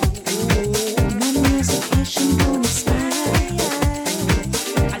you. My musician don't inspire.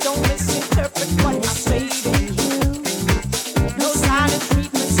 I don't misinterpret what I say to you. No silent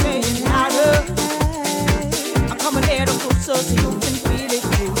treatment saying louder. I'm coming a little closer so you can feel it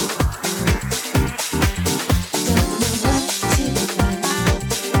too. Don't know what to find.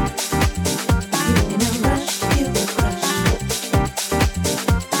 You in a rush, you crush.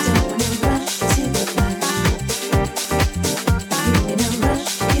 Don't know what to find. You in a rush, you crush. Don't know what to find. You in a rush,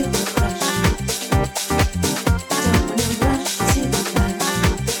 you crush. Don't know what to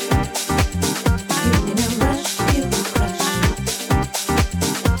find. You in a rush, you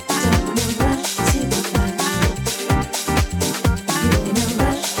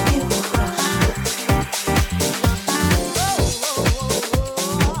crush.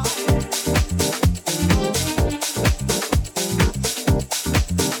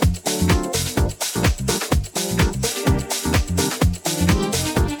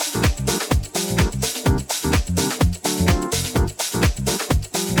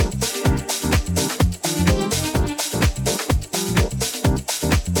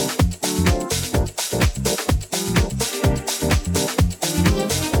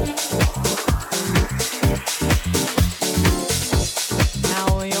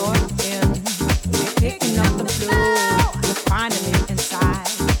 Now you're in, we're picking up the flow. We're finding it inside,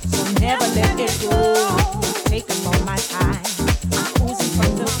 so never let it go. Take up all my time, I'm oozing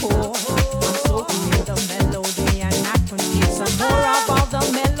from the core. I'm soaking in the melody, and I can get some more of all the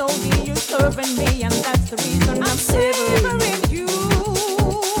melody you're serving me, and that's the reason I'm savoring you.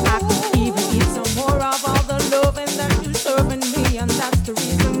 I could even eat some more of all the loving that you're serving me, and that's the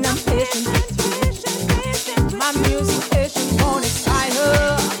reason I'm patient with you. My music patient won't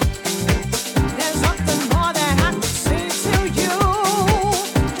expire. There's nothing more that I can say to you.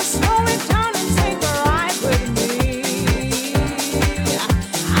 Just slow it down and take a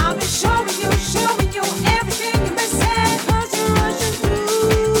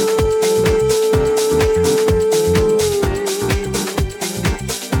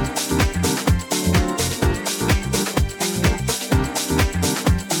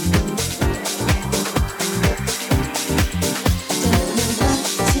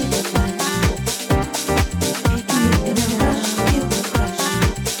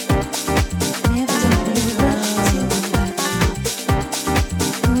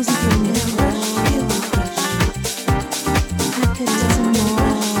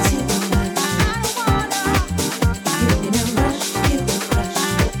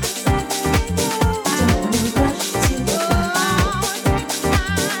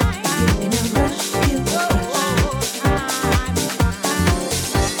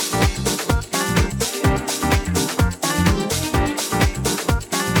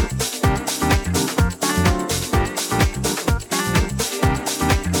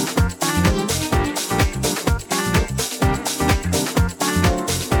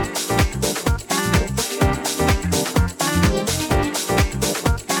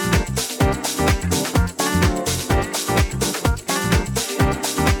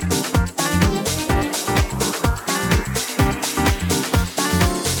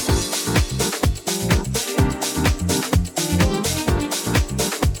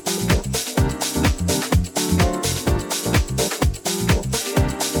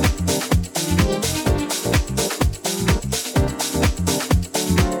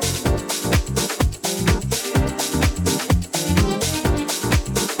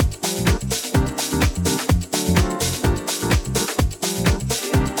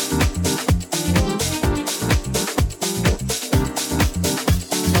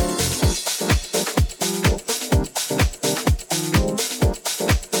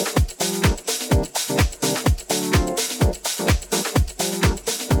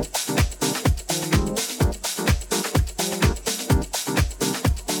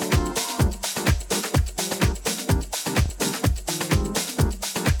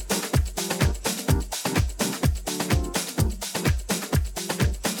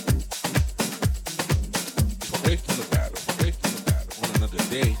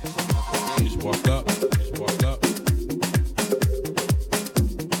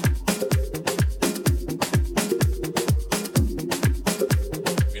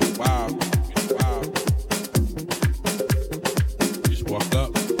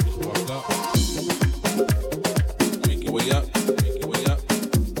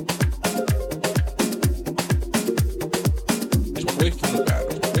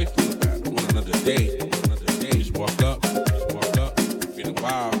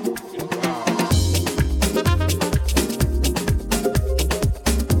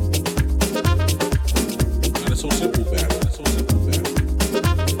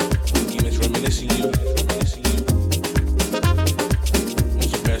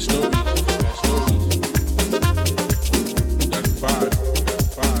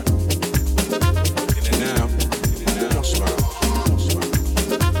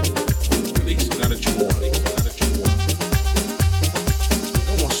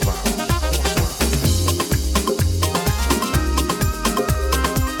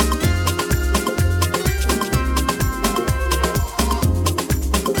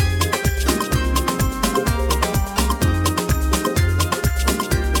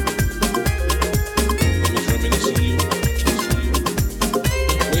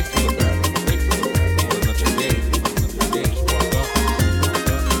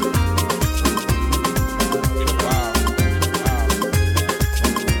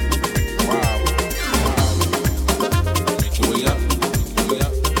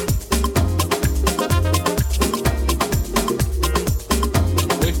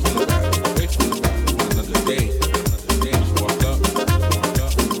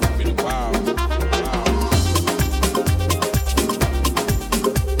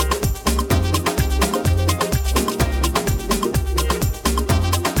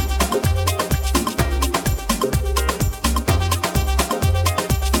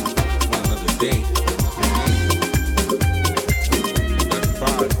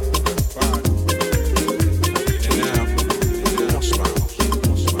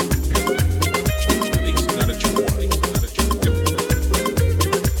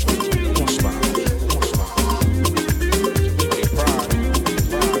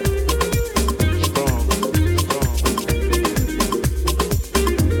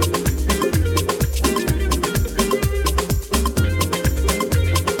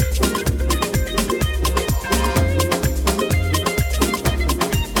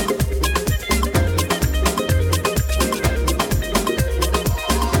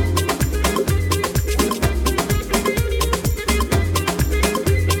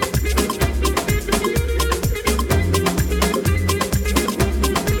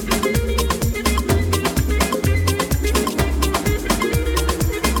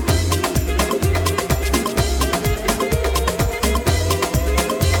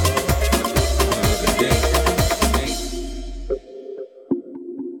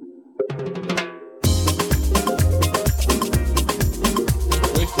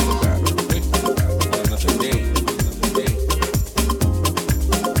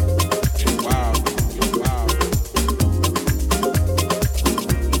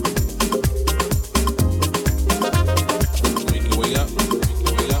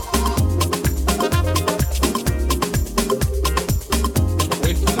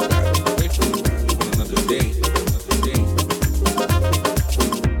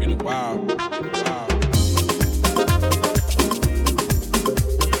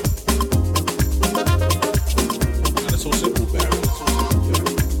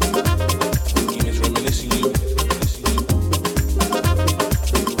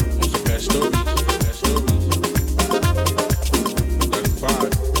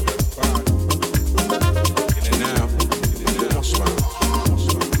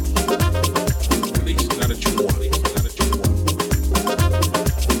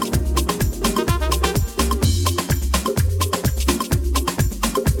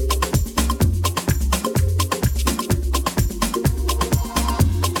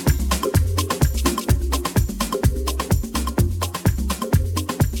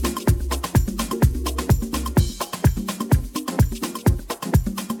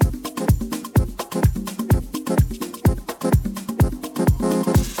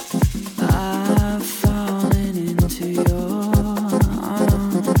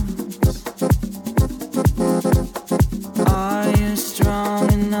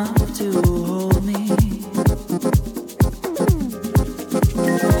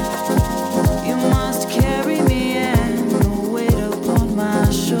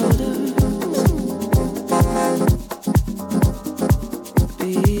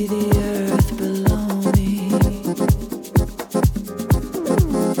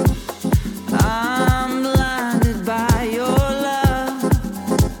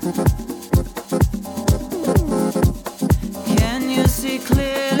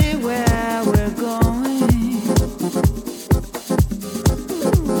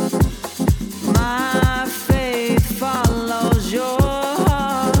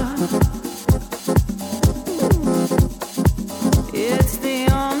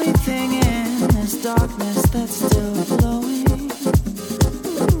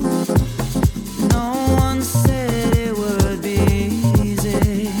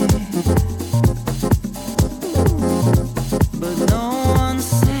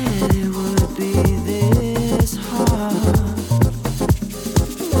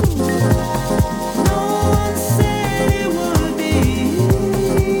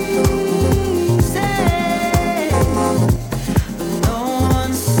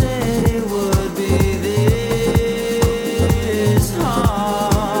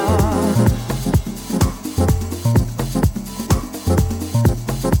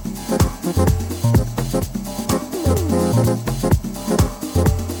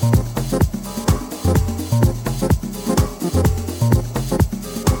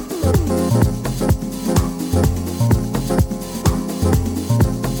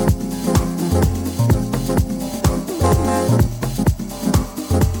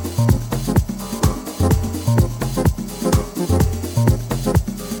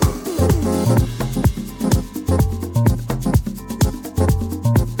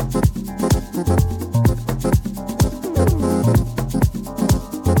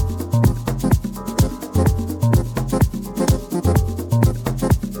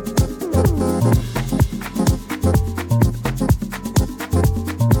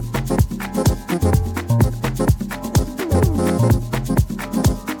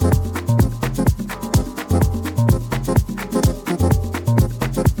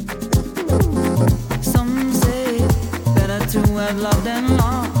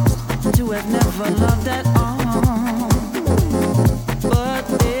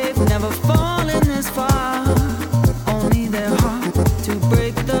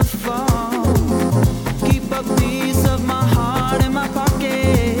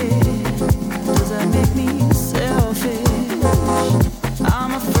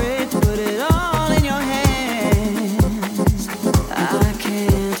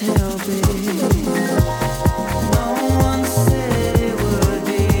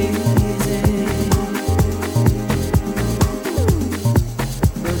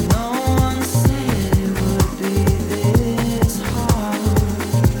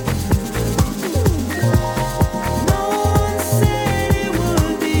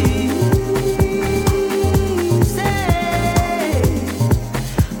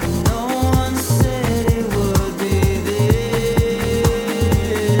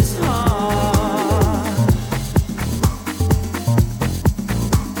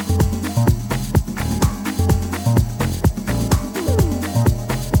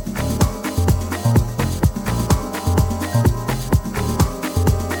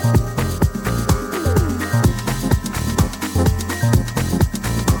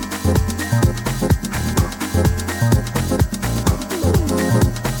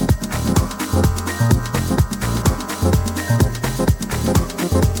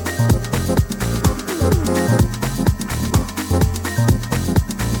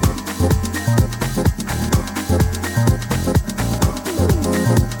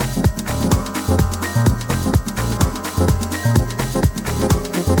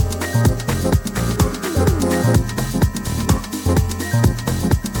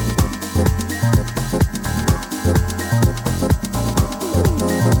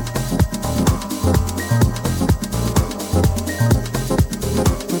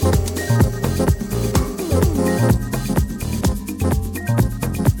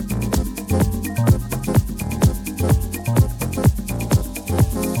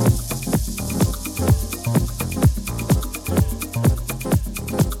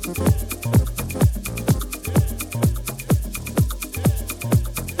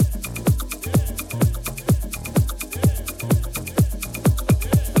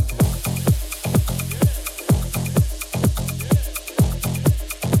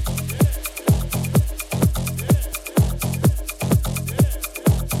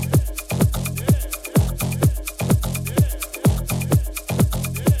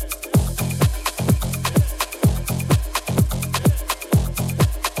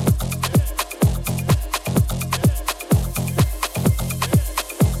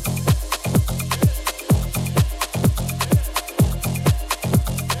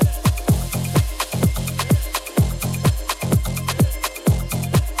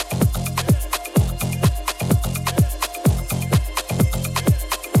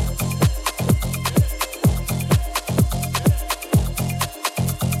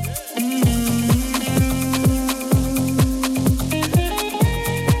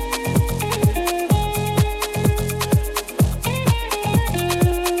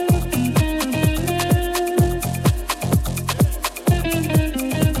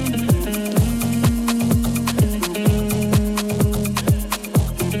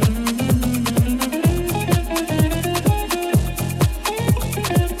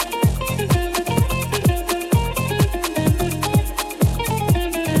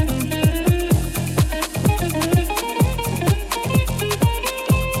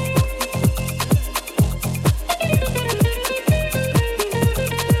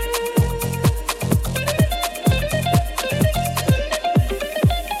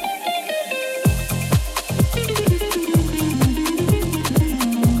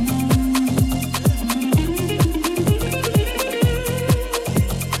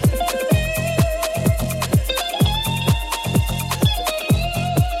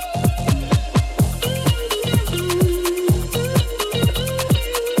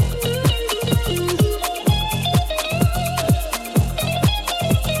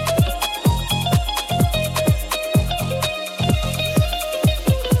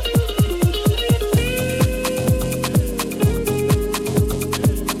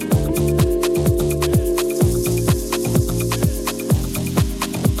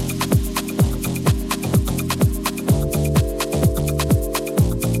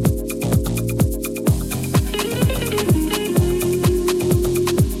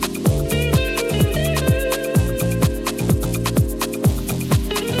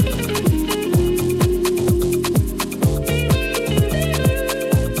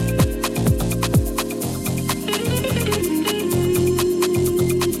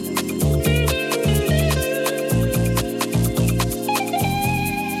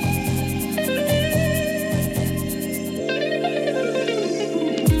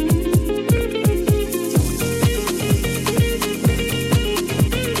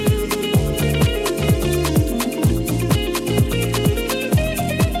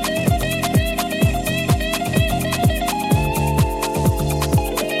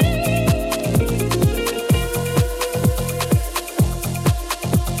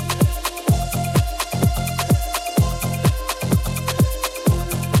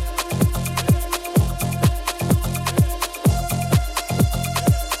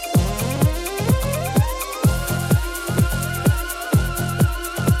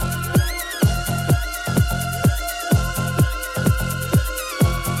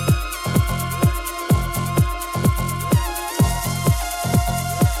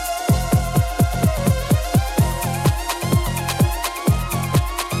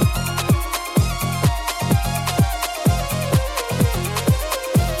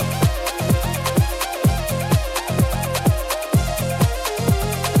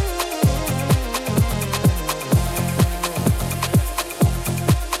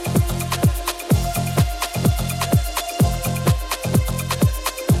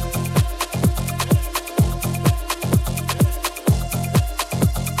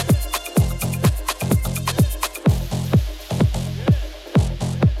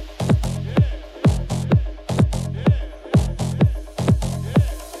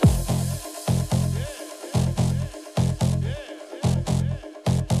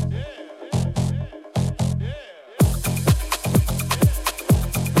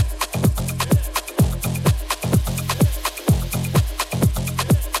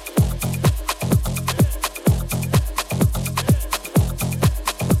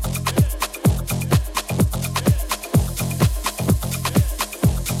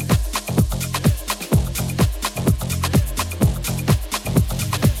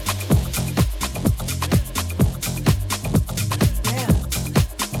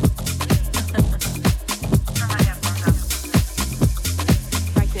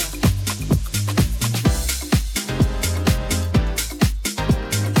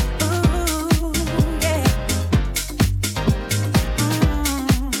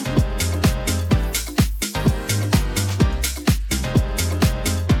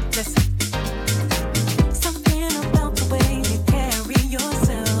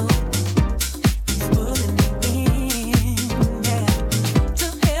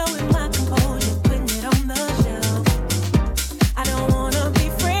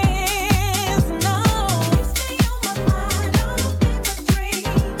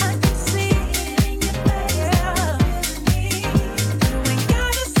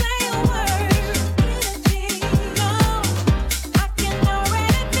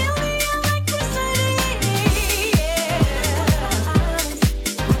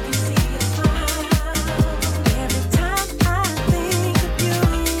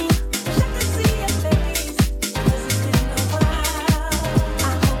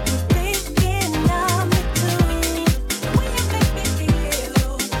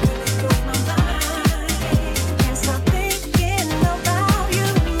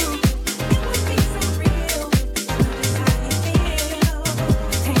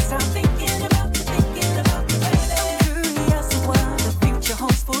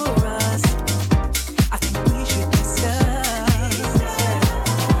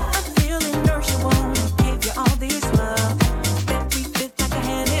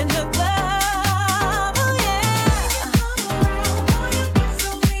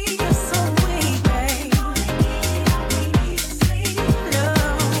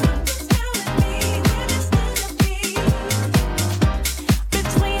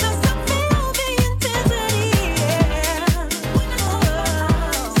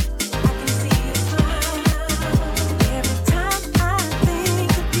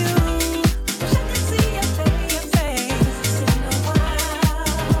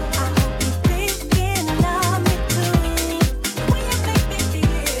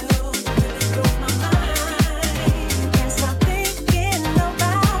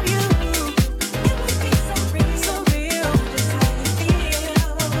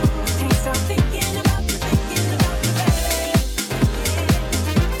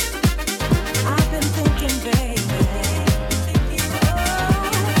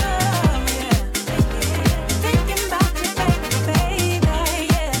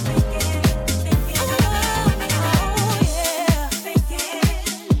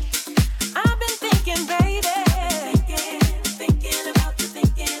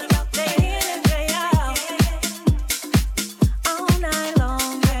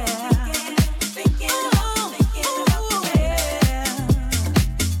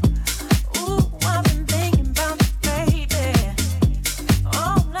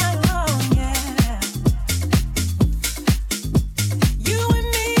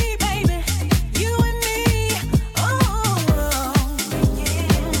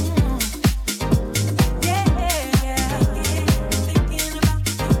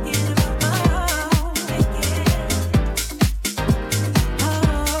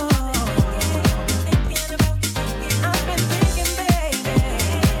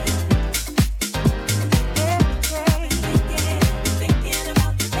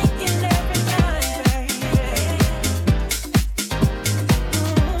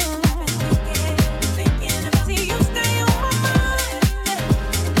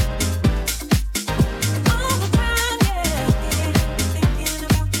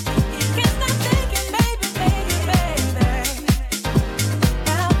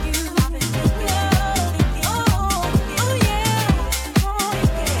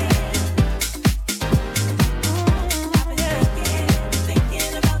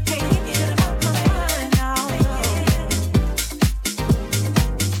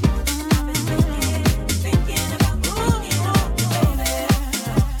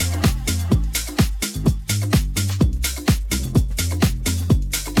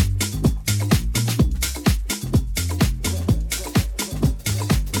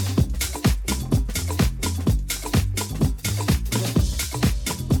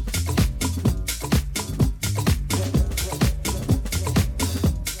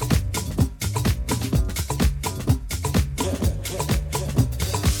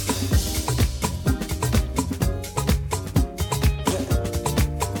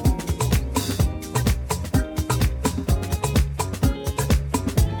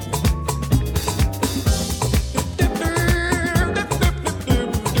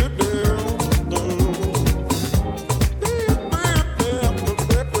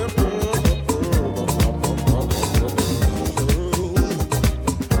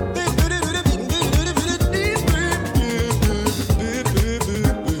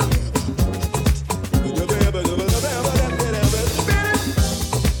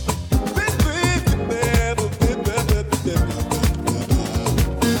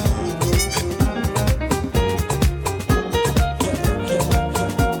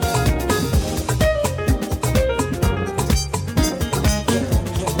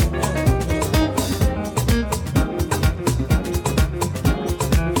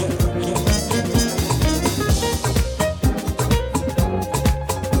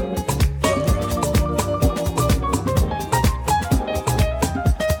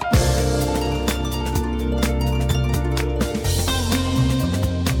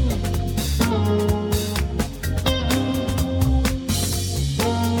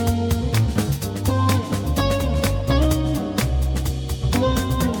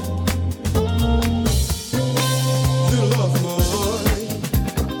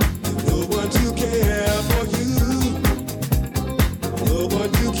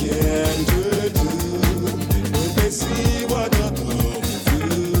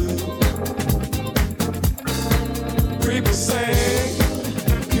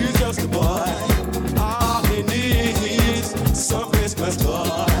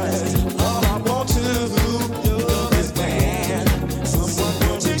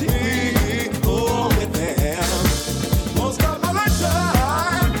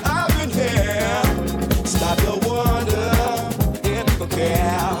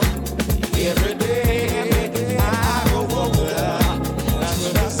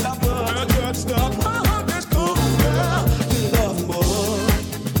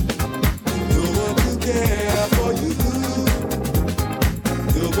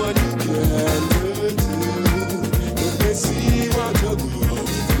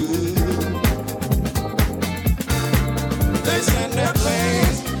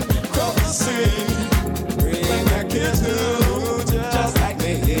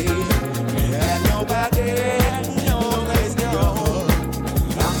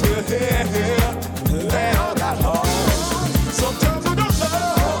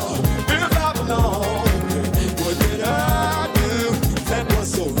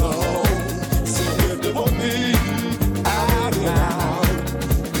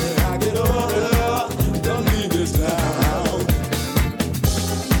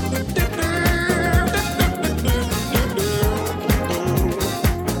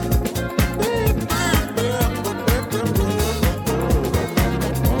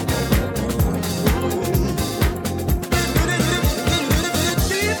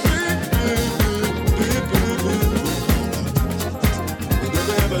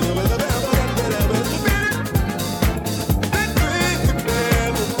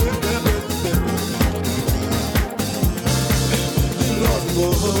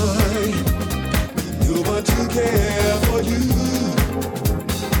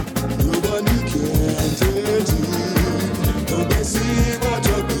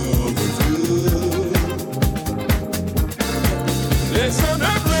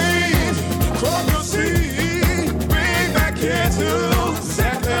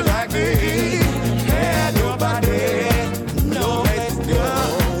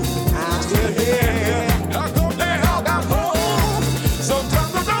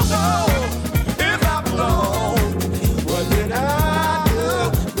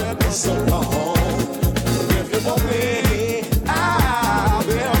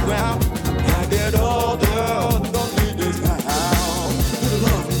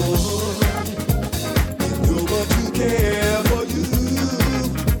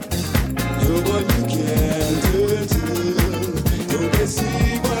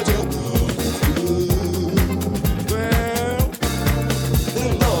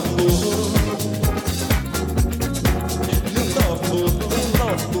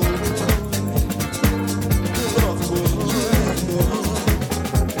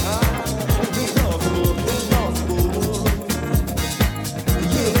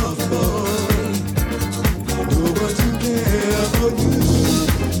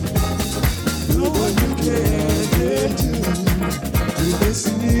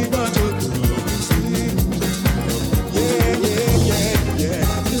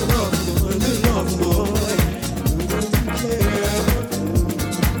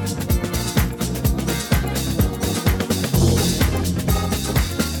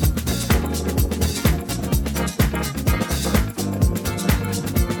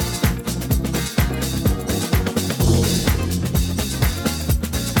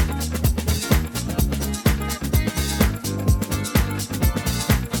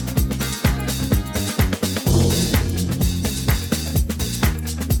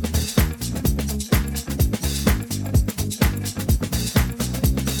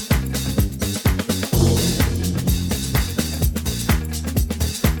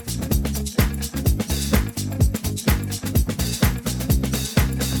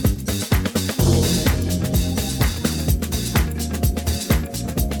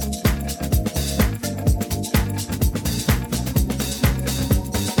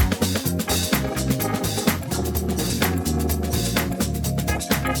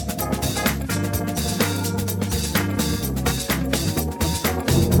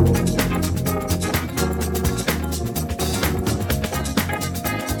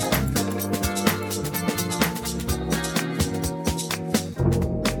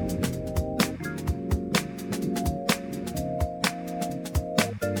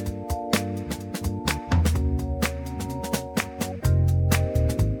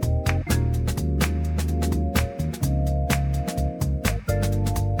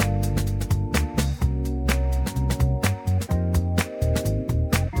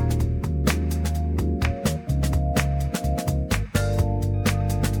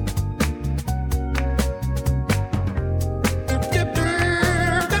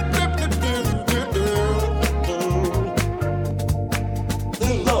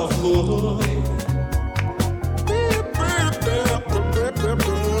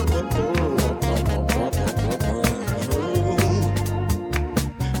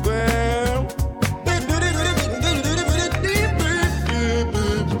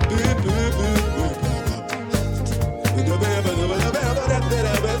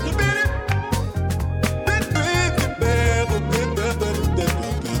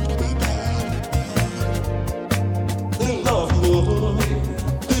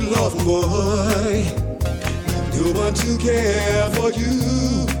boy. No one to care for you.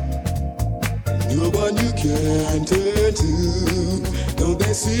 No one you can turn to. Don't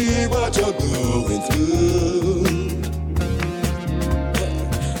they see what you're going through?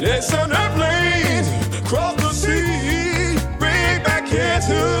 Let's on our planes, cross the sea, bring back here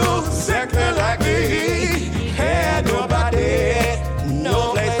to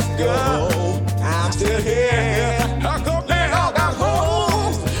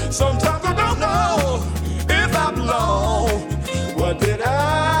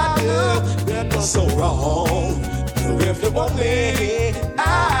wrong. So if you want me,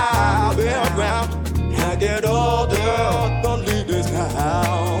 I'll be around. I get older, don't leave this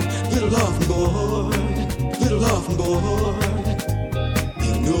house. Little love boy, little love boy.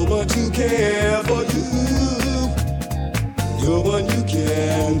 No one to care for you, no one you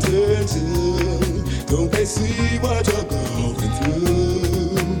can turn to. Don't they see what you're going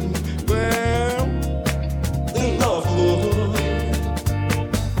through? Well, little love boy,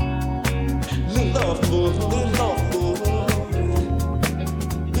 little love boy, little love boy,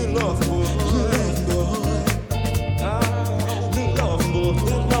 little love boy, little love boy,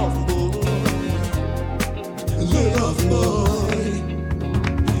 little love boy, little love boy.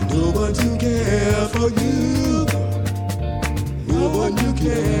 No one to care for you, no one you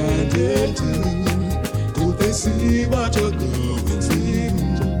can tell to. Don't they see what you're going through?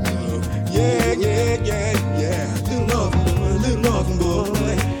 Yeah, yeah, yeah.